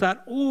tells us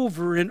that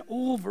over and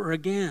over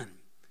again.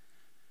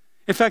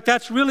 In fact,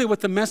 that's really what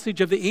the message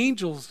of the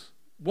angels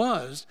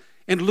was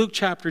in Luke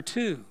chapter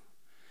 2.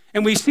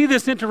 And we see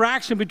this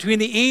interaction between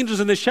the angels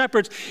and the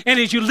shepherds. And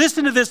as you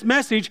listen to this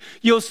message,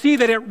 you'll see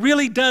that it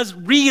really does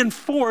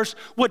reinforce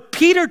what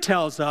Peter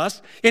tells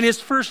us in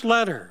his first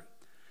letter.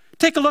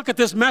 Take a look at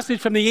this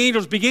message from the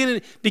angels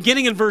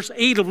beginning in verse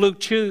 8 of Luke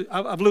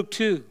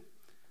 2.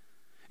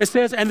 It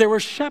says, and there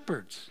were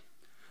shepherds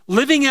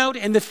living out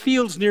in the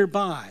fields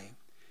nearby,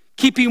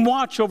 keeping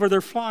watch over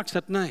their flocks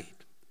at night.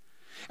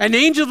 An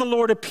angel of the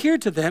Lord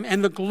appeared to them,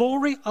 and the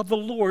glory of the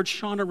Lord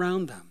shone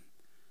around them.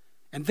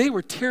 And they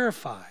were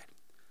terrified.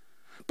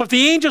 But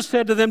the angel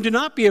said to them, do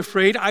not be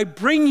afraid. I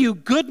bring you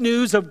good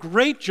news of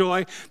great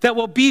joy that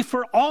will be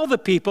for all the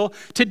people.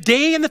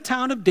 Today in the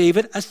town of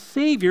David, a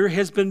Savior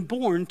has been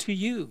born to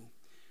you.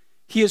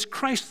 He is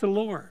Christ the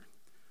Lord.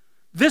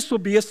 This will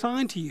be a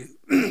sign to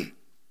you.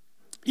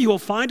 You will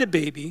find a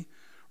baby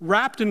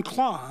wrapped in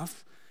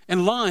cloth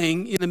and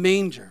lying in a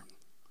manger.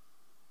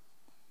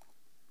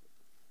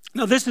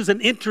 Now, this is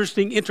an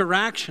interesting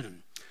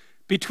interaction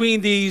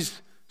between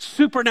these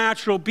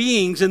supernatural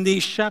beings and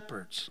these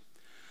shepherds.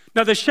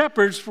 Now, the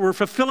shepherds were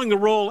fulfilling the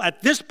role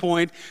at this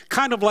point,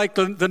 kind of like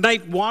the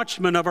night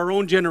watchmen of our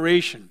own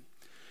generation.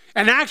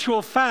 In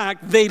actual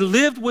fact, they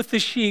lived with the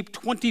sheep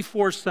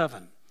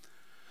 24/7.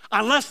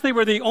 Unless they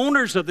were the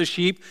owners of the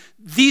sheep,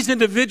 these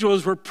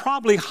individuals were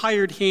probably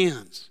hired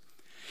hands.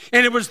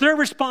 And it was their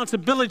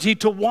responsibility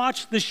to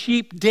watch the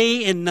sheep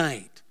day and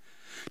night,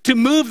 to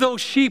move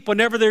those sheep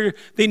whenever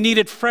they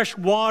needed fresh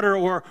water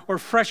or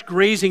fresh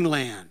grazing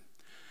land.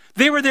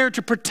 They were there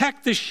to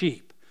protect the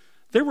sheep.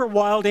 There were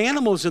wild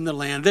animals in the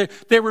land.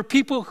 There were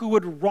people who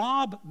would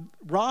rob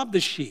the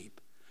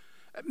sheep.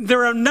 There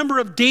are a number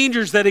of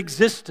dangers that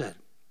existed.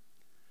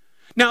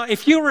 Now,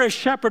 if you were a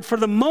shepherd, for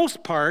the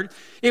most part,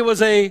 it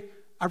was a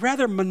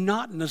rather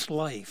monotonous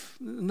life.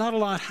 Not a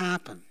lot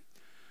happened.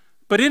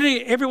 But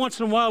every once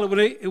in a while,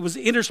 it was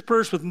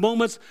interspersed with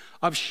moments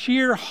of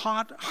sheer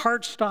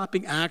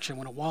heart-stopping action.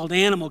 When a wild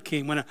animal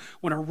came, when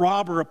a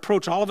robber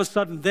approached, all of a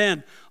sudden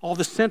then, all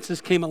the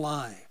senses came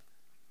alive.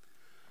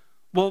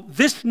 Well,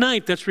 this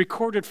night that's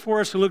recorded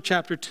for us in Luke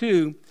chapter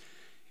 2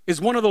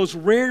 is one of those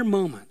rare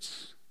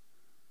moments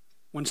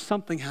when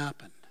something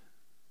happened.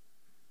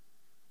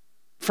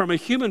 From a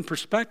human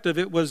perspective,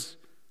 it was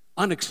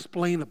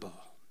unexplainable.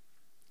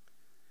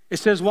 It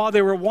says, while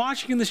they were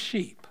watching the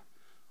sheep,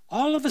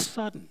 all of a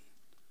sudden,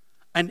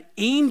 an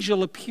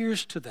angel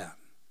appears to them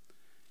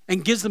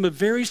and gives them a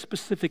very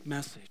specific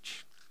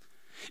message.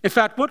 In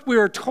fact, what we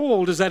are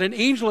told is that an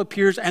angel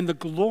appears and the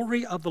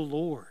glory of the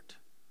Lord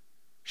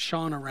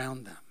shone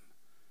around them.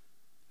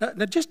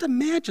 Now just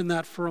imagine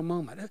that for a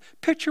moment.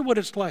 Picture what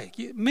it's like.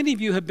 Many of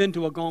you have been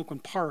to Algonquin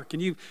Park,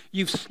 and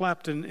you've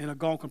slept in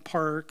Algonquin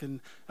Park and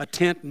a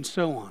tent and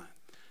so on.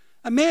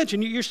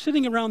 Imagine you're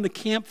sitting around the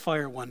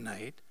campfire one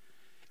night,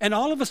 and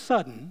all of a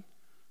sudden,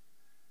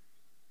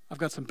 I've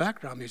got some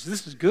background music.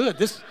 This is good.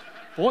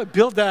 Boy,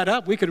 build that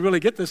up. We could really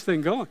get this thing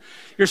going.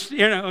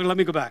 Let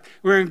me go back.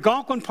 We're in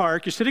Algonquin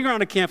Park. You're sitting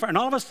around a campfire, and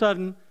all of a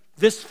sudden,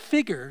 this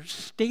figure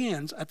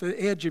stands at the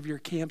edge of your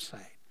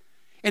campsite.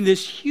 And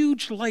this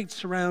huge light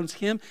surrounds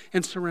him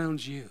and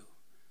surrounds you.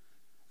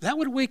 That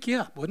would wake you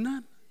up, wouldn't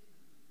it?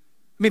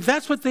 I mean,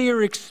 that's what they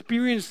are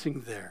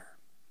experiencing there.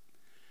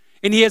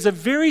 And he has a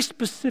very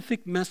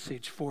specific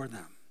message for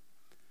them.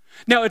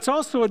 Now, it's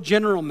also a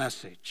general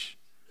message.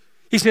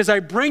 He says,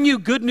 I bring you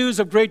good news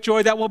of great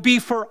joy that will be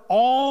for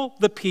all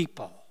the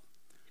people.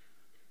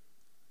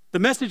 The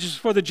message is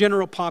for the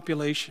general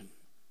population.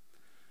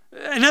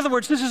 In other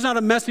words, this is not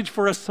a message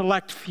for a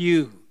select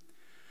few.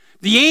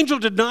 The angel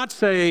did not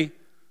say,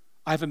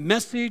 I have a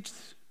message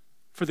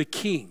for the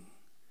king.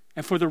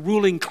 and for the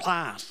ruling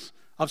class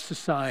of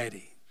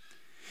society.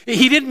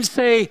 He didn't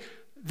say,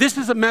 this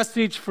is a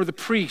message for the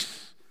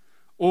priests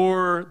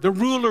or the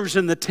rulers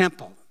in the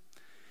temple.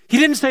 He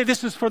didn't say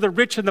this is for the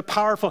rich and the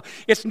powerful.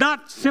 It's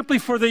not simply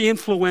for the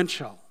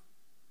influential.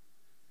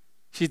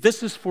 See,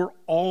 this is for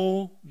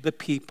all the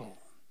people.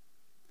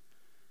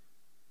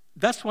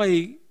 That's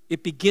why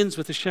it begins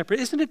with the shepherd.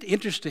 Isn't it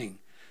interesting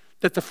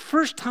that the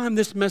first time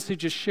this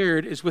message is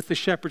shared is with the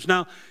shepherds?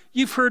 Now,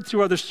 you've heard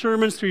through other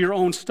sermons, through your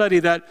own study,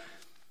 that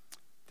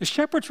the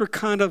shepherds were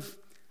kind of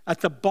at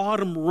the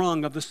bottom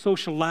rung of the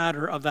social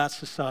ladder of that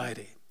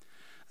society.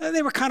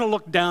 They were kind of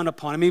looked down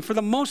upon. I mean, for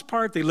the most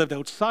part, they lived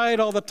outside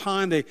all the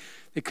time. They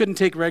couldn't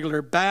take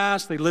regular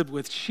baths. They lived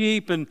with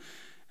sheep. And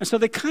so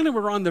they kind of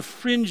were on the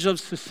fringe of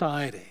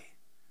society.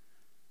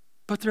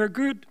 But they're a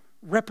good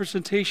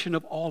representation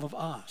of all of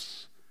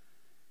us.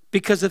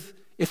 Because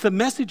if the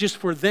message is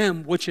for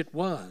them, which it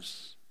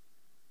was,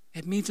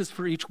 it means it's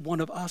for each one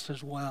of us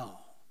as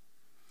well.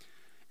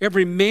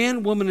 Every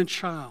man, woman, and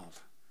child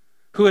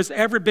who has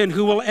ever been,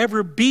 who will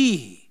ever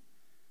be,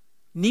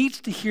 needs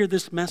to hear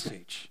this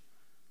message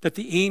that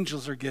the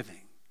angels are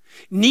giving.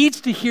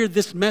 Needs to hear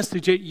this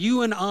message that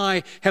you and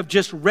I have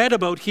just read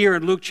about here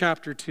in Luke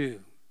chapter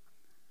 2.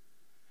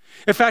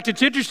 In fact,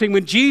 it's interesting,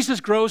 when Jesus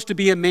grows to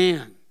be a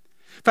man,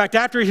 in fact,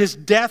 after his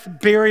death,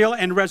 burial,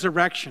 and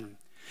resurrection,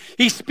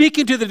 he's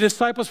speaking to the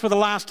disciples for the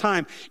last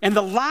time, and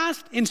the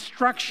last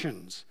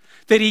instructions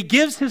that he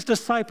gives his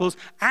disciples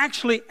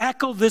actually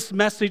echo this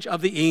message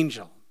of the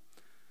angel.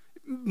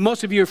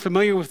 Most of you are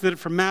familiar with it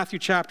from Matthew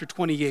chapter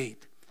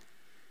 28.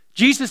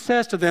 Jesus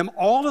says to them,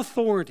 all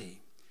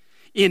authority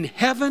in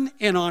heaven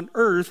and on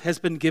earth has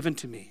been given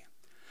to me.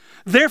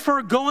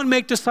 Therefore, go and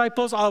make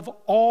disciples of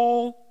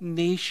all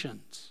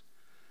nations,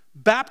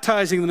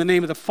 baptizing them in the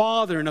name of the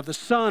Father and of the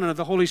Son and of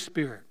the Holy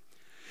Spirit,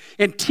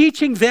 and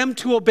teaching them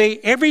to obey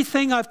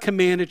everything I've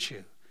commanded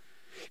you.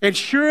 And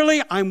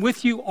surely I'm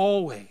with you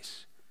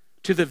always,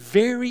 to the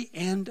very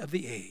end of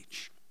the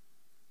age.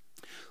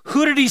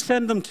 Who did he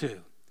send them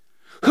to?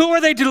 Who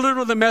are they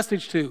delivering the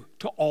message to?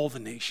 To all the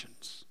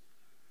nations.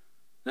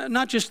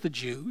 Not just the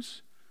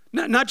Jews,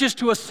 not just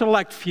to a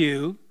select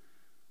few,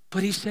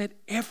 but he said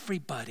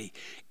everybody.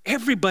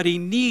 Everybody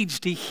needs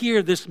to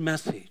hear this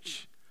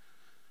message.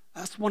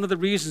 That's one of the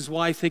reasons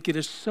why I think it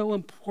is so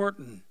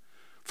important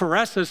for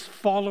us as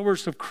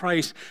followers of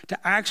Christ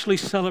to actually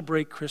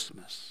celebrate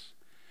Christmas.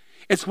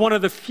 It's one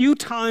of the few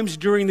times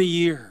during the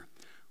year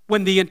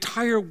when the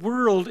entire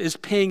world is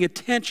paying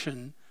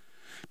attention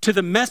to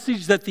the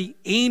message that the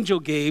angel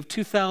gave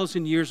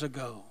 2,000 years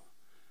ago.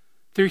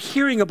 They're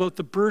hearing about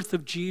the birth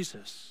of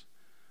Jesus,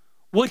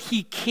 what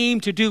he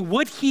came to do,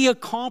 what he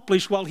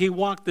accomplished while he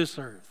walked this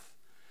earth.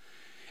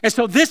 And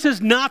so this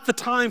is not the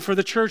time for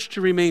the church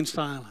to remain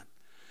silent.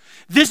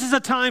 This is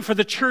a time for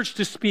the church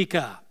to speak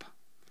up.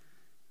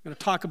 I'm going to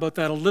talk about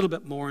that a little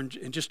bit more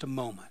in just a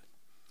moment.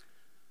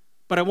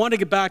 But I want to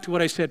get back to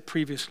what I said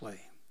previously.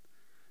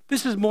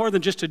 This is more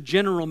than just a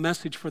general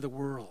message for the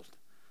world.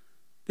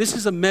 This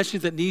is a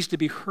message that needs to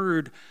be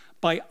heard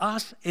by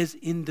us as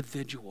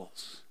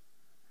individuals.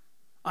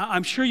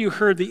 I'm sure you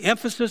heard the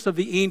emphasis of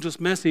the angel's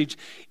message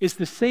is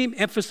the same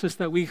emphasis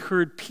that we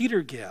heard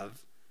Peter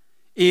give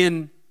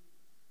in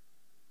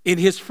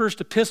his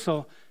first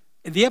epistle.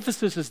 And the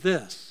emphasis is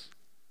this: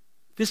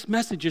 this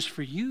message is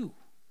for you.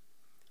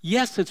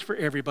 Yes, it's for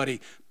everybody,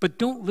 but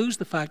don't lose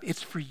the fact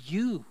it's for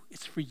you.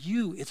 It's for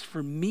you. It's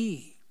for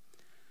me.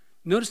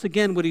 Notice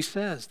again what he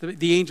says,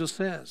 the angel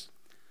says,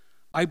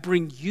 I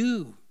bring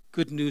you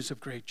good news of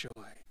great joy.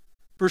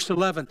 Verse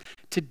 11,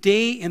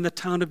 today in the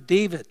town of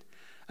David,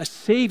 a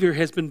Savior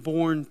has been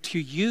born to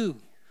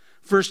you.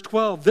 Verse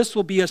 12, this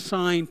will be a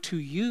sign to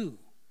you.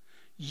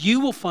 You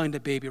will find a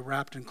baby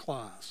wrapped in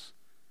cloths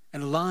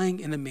and lying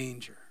in a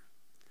manger.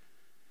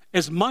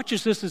 As much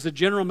as this is a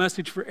general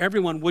message for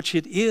everyone, which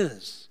it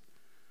is,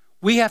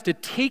 we have to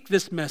take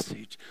this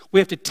message, we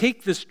have to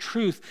take this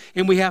truth,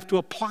 and we have to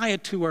apply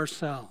it to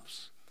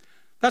ourselves.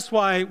 That's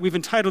why we've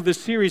entitled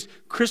this series,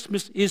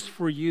 Christmas is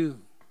for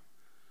You.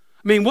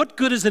 I mean, what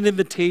good is an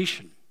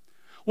invitation?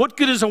 What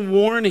good is a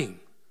warning?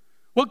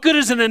 What good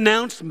is an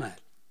announcement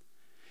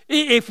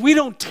if we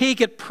don't take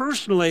it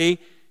personally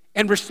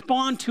and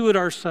respond to it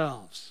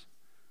ourselves?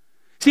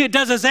 See, it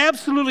does us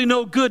absolutely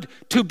no good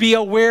to be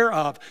aware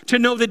of, to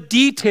know the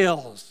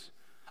details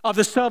of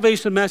the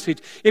salvation message.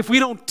 If we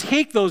don't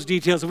take those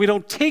details, if we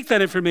don't take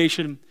that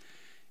information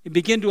and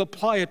begin to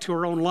apply it to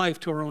our own life,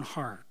 to our own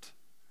heart.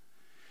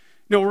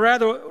 You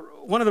know,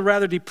 one of the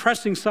rather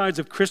depressing sides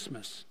of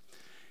Christmas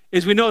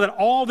is we know that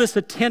all this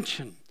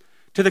attention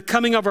to the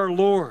coming of our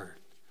Lord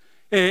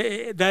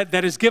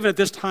that is given at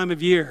this time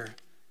of year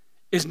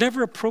is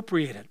never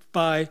appropriated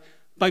by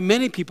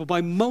many people,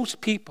 by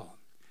most people.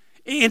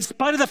 In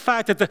spite of the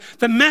fact that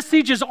the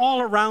message is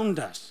all around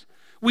us.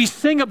 We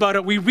sing about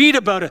it, we read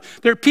about it.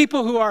 There are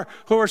people who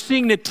are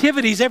seeing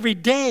nativities every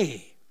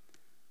day.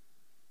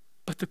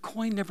 But the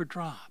coin never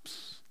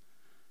drops.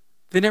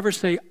 They never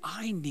say,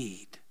 I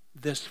need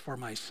this for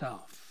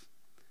myself.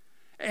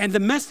 And the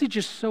message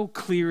is so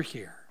clear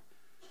here.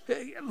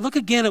 Look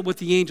again at what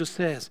the angel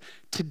says.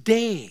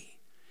 Today,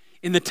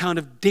 in the town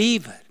of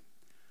David,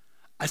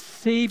 a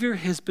Savior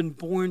has been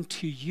born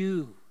to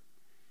you.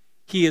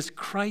 He is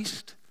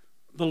Christ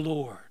the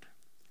Lord.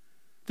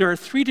 There are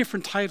 3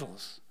 different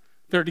titles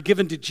that are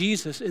given to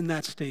Jesus in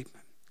that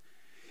statement.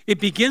 It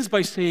begins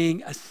by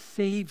saying a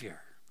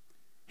Savior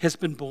has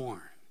been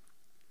born.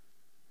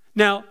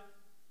 Now,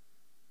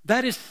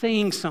 that is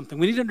saying something.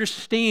 We need to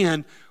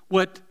understand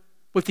what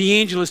the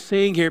angel is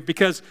saying here,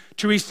 because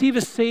to receive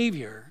a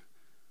Savior,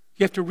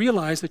 you have to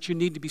realize that you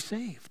need to be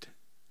saved.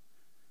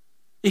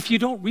 If you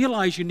don't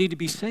realize you need to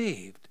be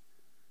saved,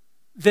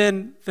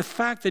 then the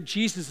fact that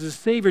Jesus is a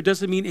Savior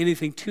doesn't mean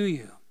anything to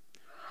you.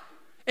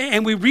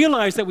 And we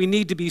realize that we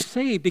need to be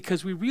saved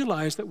because we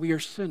realize that we are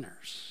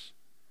sinners.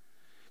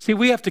 See,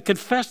 we have to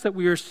confess that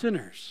we are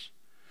sinners.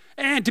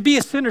 And to be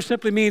a sinner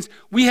simply means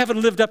we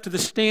haven't lived up to the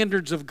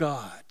standards of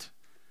God.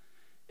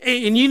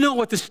 And you know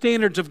what the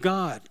standards of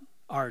God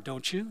are,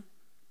 don't you?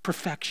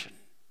 Perfection.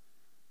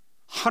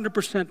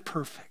 100%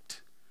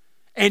 perfect.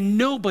 And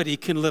nobody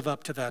can live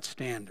up to that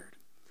standard.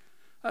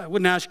 I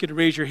wouldn't ask you to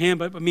raise your hand,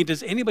 but I mean,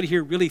 does anybody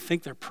here really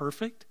think they're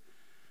perfect?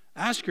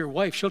 Ask your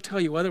wife. She'll tell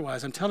you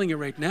otherwise. I'm telling you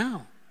right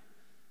now.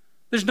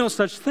 There's no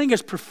such thing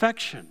as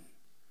perfection.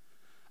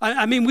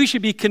 I mean, we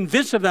should be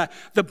convinced of that.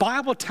 The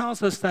Bible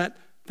tells us that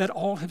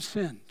all have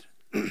sinned.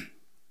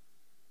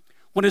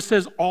 When it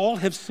says all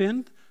have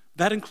sinned,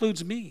 that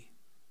includes me.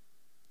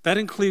 That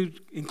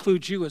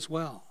includes you as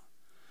well.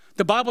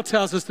 The Bible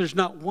tells us there's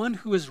not one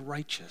who is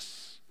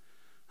righteous.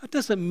 That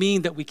doesn't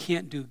mean that we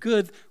can't do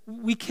good.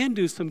 We can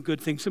do some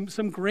good things,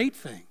 some great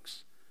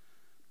things.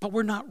 But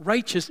we're not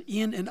righteous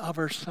in and of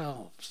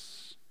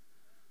ourselves.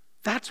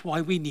 That's why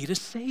we need a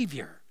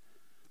Savior.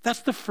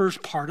 That's the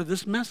first part of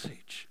this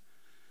message.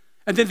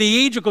 And then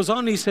the angel goes on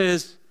and he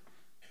says,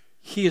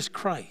 He is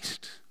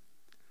Christ.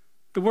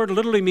 The word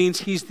literally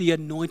means He's the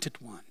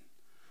anointed one,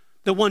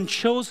 the one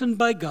chosen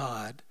by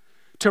God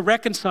to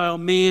reconcile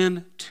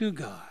man to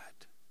God.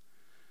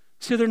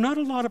 See, there are not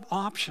a lot of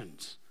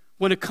options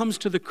when it comes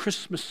to the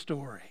Christmas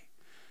story.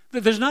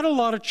 There's not a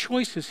lot of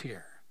choices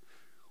here.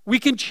 We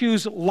can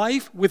choose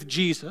life with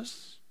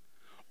Jesus,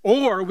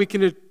 or we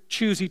can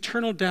choose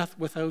eternal death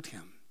without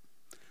Him.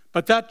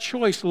 But that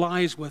choice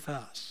lies with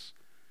us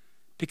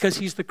because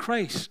He's the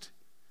Christ,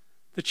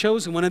 the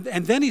chosen one.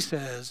 And then He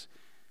says,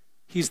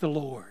 He's the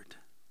Lord.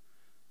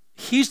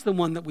 He's the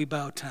one that we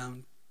bow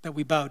down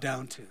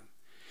to.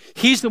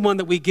 He's the one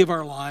that we give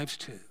our lives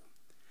to.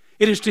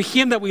 It is to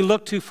Him that we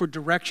look to for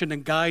direction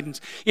and guidance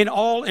in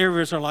all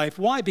areas of our life.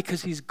 Why?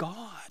 Because He's God.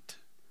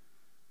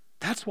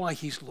 That's why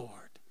He's Lord.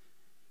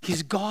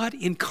 He's God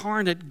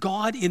incarnate,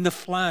 God in the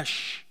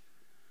flesh.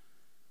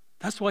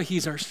 That's why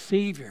He's our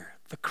Savior,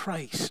 the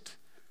Christ,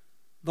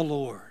 the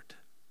Lord.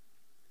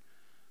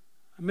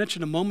 I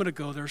mentioned a moment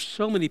ago, there are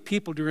so many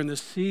people during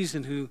this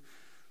season who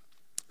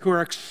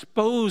are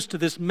exposed to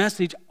this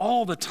message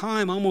all the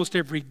time, almost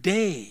every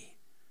day.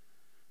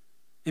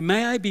 And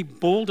may I be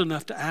bold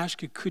enough to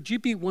ask you, could you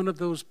be one of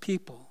those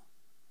people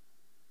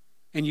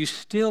and you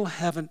still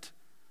haven't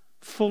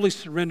fully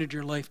surrendered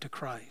your life to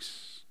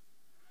Christ?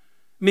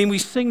 I mean, we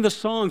sing the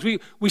songs.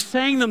 We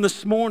sang them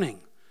this morning.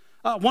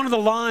 One of the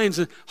lines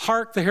that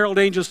Hark the Herald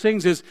Angels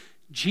sings is,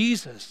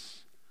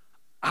 Jesus,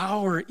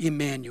 our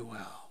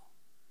Emmanuel.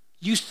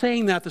 You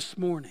sang that this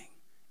morning.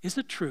 Is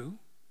it true?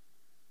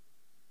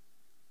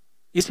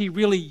 Is He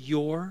really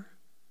your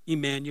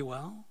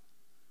Emmanuel?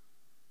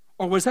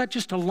 Or was that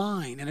just a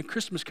line in a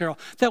Christmas carol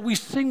that we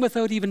sing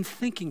without even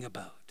thinking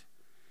about?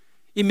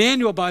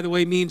 Emmanuel, by the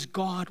way, means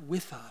God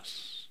with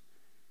us.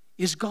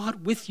 Is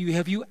God with you?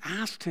 Have you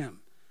asked Him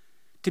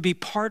to be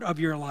part of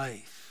your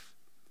life?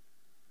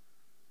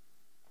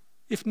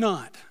 If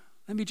not,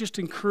 let me just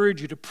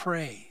encourage you to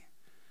pray.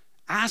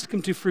 Ask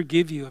Him to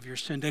forgive you of your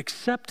sin, to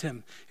accept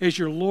Him as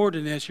your Lord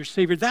and as your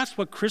Savior. That's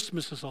what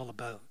Christmas is all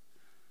about.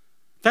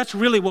 That's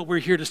really what we're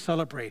here to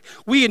celebrate.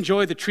 We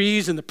enjoy the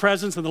trees and the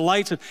presents and the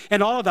lights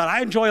and all of that.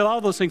 I enjoy all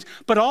those things.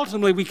 But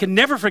ultimately, we can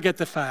never forget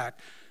the fact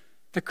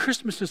that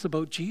Christmas is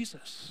about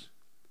Jesus.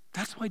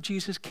 That's why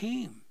Jesus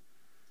came,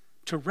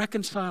 to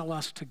reconcile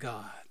us to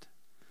God.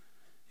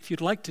 If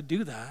you'd like to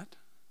do that,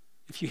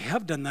 if you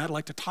have done that, I'd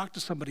like to talk to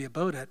somebody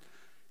about it,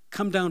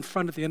 come down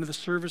front at the end of the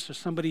service. There's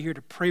somebody here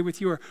to pray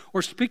with you,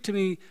 or speak to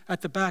me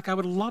at the back. I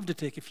would love to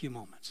take a few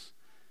moments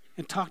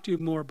and talk to you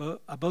more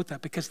about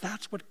that, because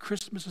that's what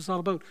Christmas is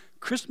all about.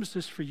 Christmas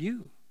is for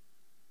you,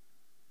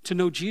 to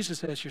know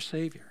Jesus as your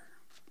Savior.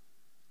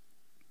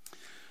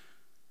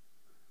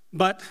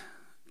 But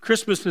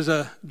Christmas is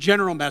a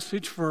general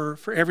message for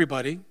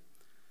everybody.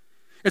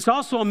 It's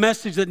also a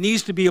message that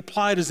needs to be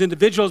applied as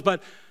individuals,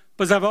 but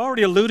as I've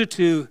already alluded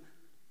to,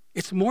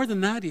 it's more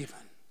than that even.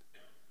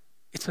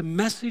 It's a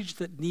message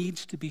that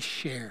needs to be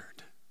shared.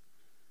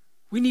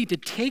 We need to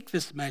take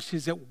this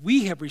message that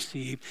we have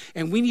received,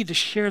 and we need to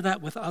share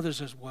that with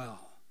others as well.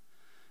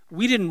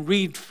 We didn't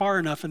read far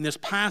enough in this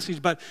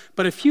passage, but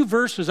a few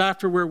verses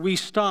after where we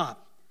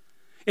stop,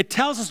 it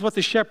tells us what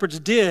the shepherds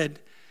did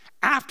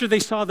after they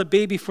saw the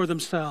baby for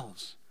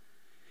themselves.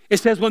 It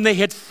says, when they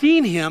had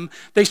seen him,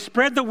 they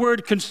spread the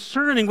word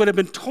concerning what had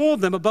been told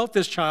them about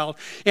this child,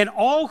 and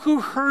all who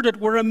heard it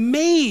were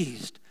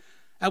amazed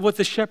at what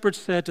the shepherds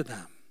said to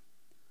them.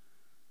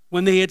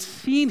 When they had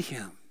seen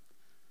him,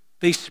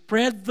 they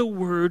spread the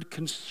word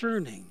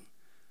concerning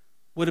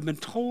what had been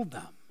told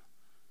them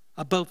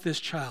about this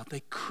child.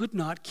 They could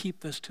not keep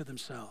this to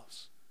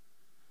themselves.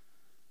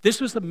 This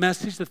was the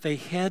message that they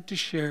had to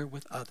share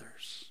with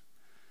others.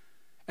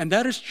 And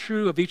that is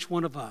true of each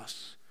one of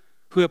us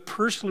who have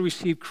personally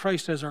received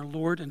Christ as our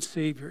Lord and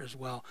Savior as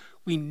well.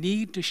 We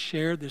need to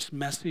share this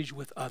message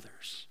with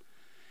others.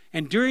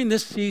 And during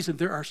this season,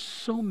 there are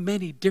so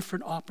many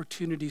different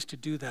opportunities to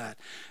do that.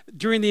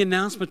 During the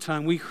announcement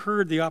time, we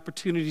heard the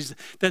opportunities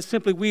that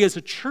simply we as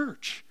a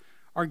church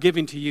are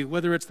giving to you,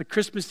 whether it's the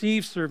Christmas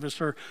Eve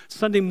service or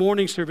Sunday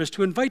morning service,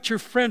 to invite your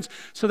friends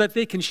so that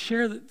they can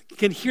hear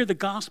the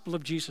gospel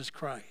of Jesus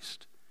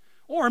Christ.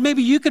 Or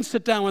maybe you can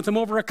sit down with them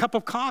over a cup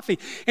of coffee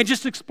and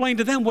just explain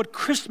to them what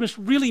Christmas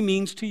really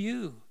means to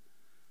you.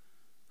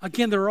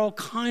 Again, there are all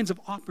kinds of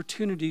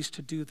opportunities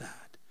to do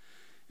that.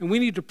 And we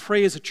need to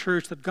pray as a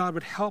church that God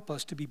would help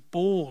us to be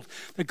bold,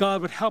 that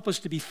God would help us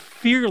to be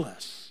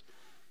fearless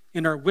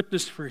in our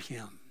witness for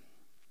him.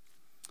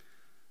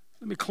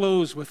 Let me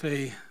close with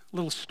a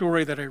little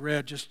story that I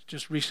read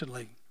just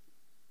recently.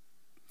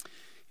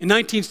 In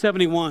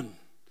 1971,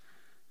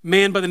 a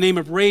man by the name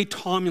of Ray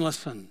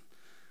Tomlinson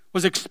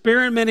was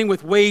experimenting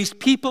with ways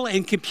people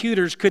and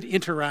computers could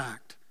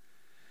interact.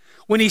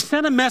 When he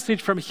sent a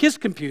message from his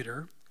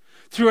computer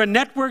through a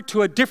network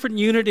to a different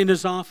unit in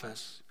his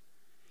office,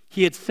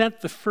 he had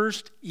sent the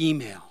first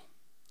email.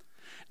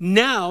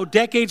 Now,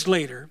 decades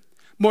later,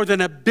 more than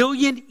 1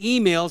 billion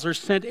emails are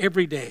sent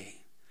every day.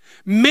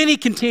 Many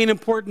contain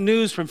important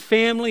news from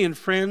family and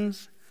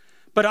friends,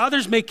 but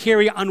others may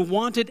carry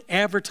unwanted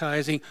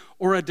advertising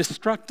or a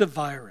destructive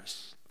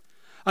virus.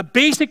 A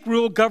basic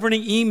rule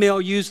governing email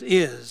use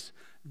is,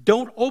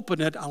 don't open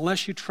it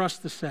unless you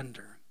trust the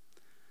sender.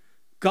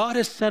 God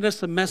has sent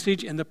us a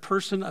message in the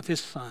person of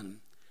his Son,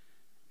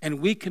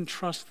 and we can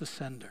trust the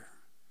sender.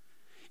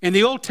 In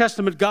the Old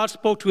Testament, God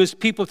spoke to his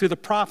people through the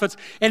prophets,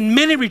 and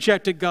many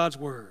rejected God's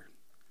word.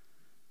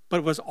 But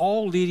it was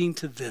all leading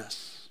to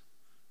this,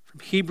 from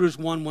Hebrews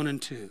 1:1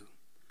 and 2.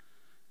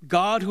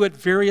 God, who at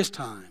various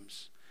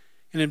times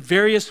and in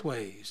various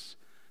ways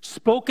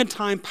spoke in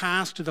time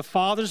past to the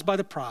fathers by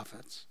the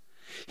prophets,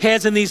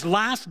 has in these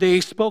last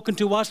days spoken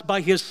to us by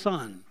his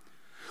Son,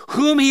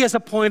 whom he has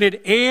appointed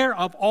heir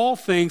of all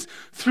things,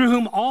 through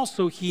whom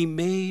also he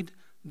made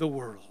the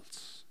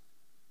worlds.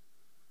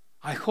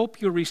 I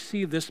hope you'll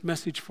receive this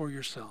message for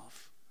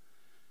yourself.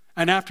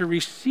 And after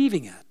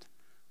receiving it,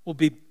 will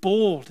be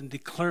bold in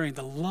declaring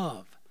the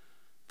love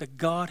that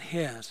God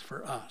has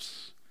for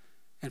us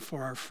and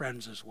for our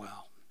friends as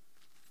well.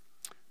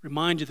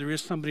 Remind you, there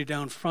is somebody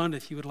down front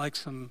if you would like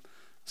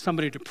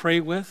somebody to pray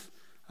with.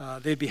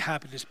 They'd be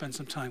happy to spend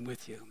some time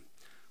with you.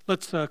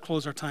 Let's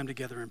close our time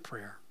together in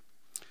prayer.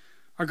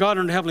 Our God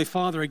and Heavenly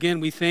Father, again,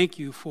 we thank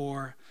you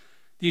for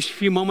these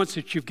few moments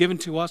that you've given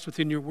to us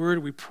within your word.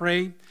 We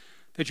pray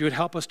that you would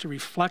help us to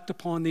reflect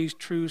upon these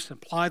truths,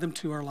 apply them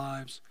to our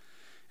lives.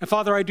 And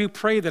Father, I do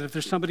pray that if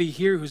there's somebody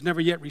here who's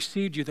never yet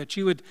received you, that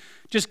you would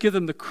just give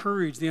them the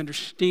courage, the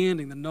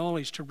understanding, the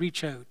knowledge to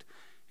reach out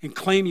and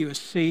claim you as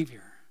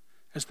Savior,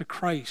 as the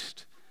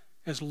Christ,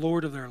 as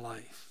Lord of their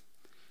life.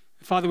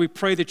 And Father, we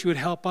pray that you would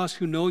help us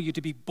who know you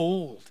to be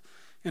bold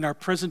in our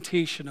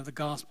presentation of the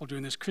gospel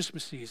during this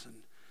Christmas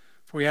season.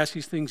 For we ask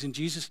these things in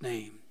Jesus'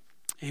 name.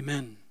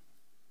 Amen.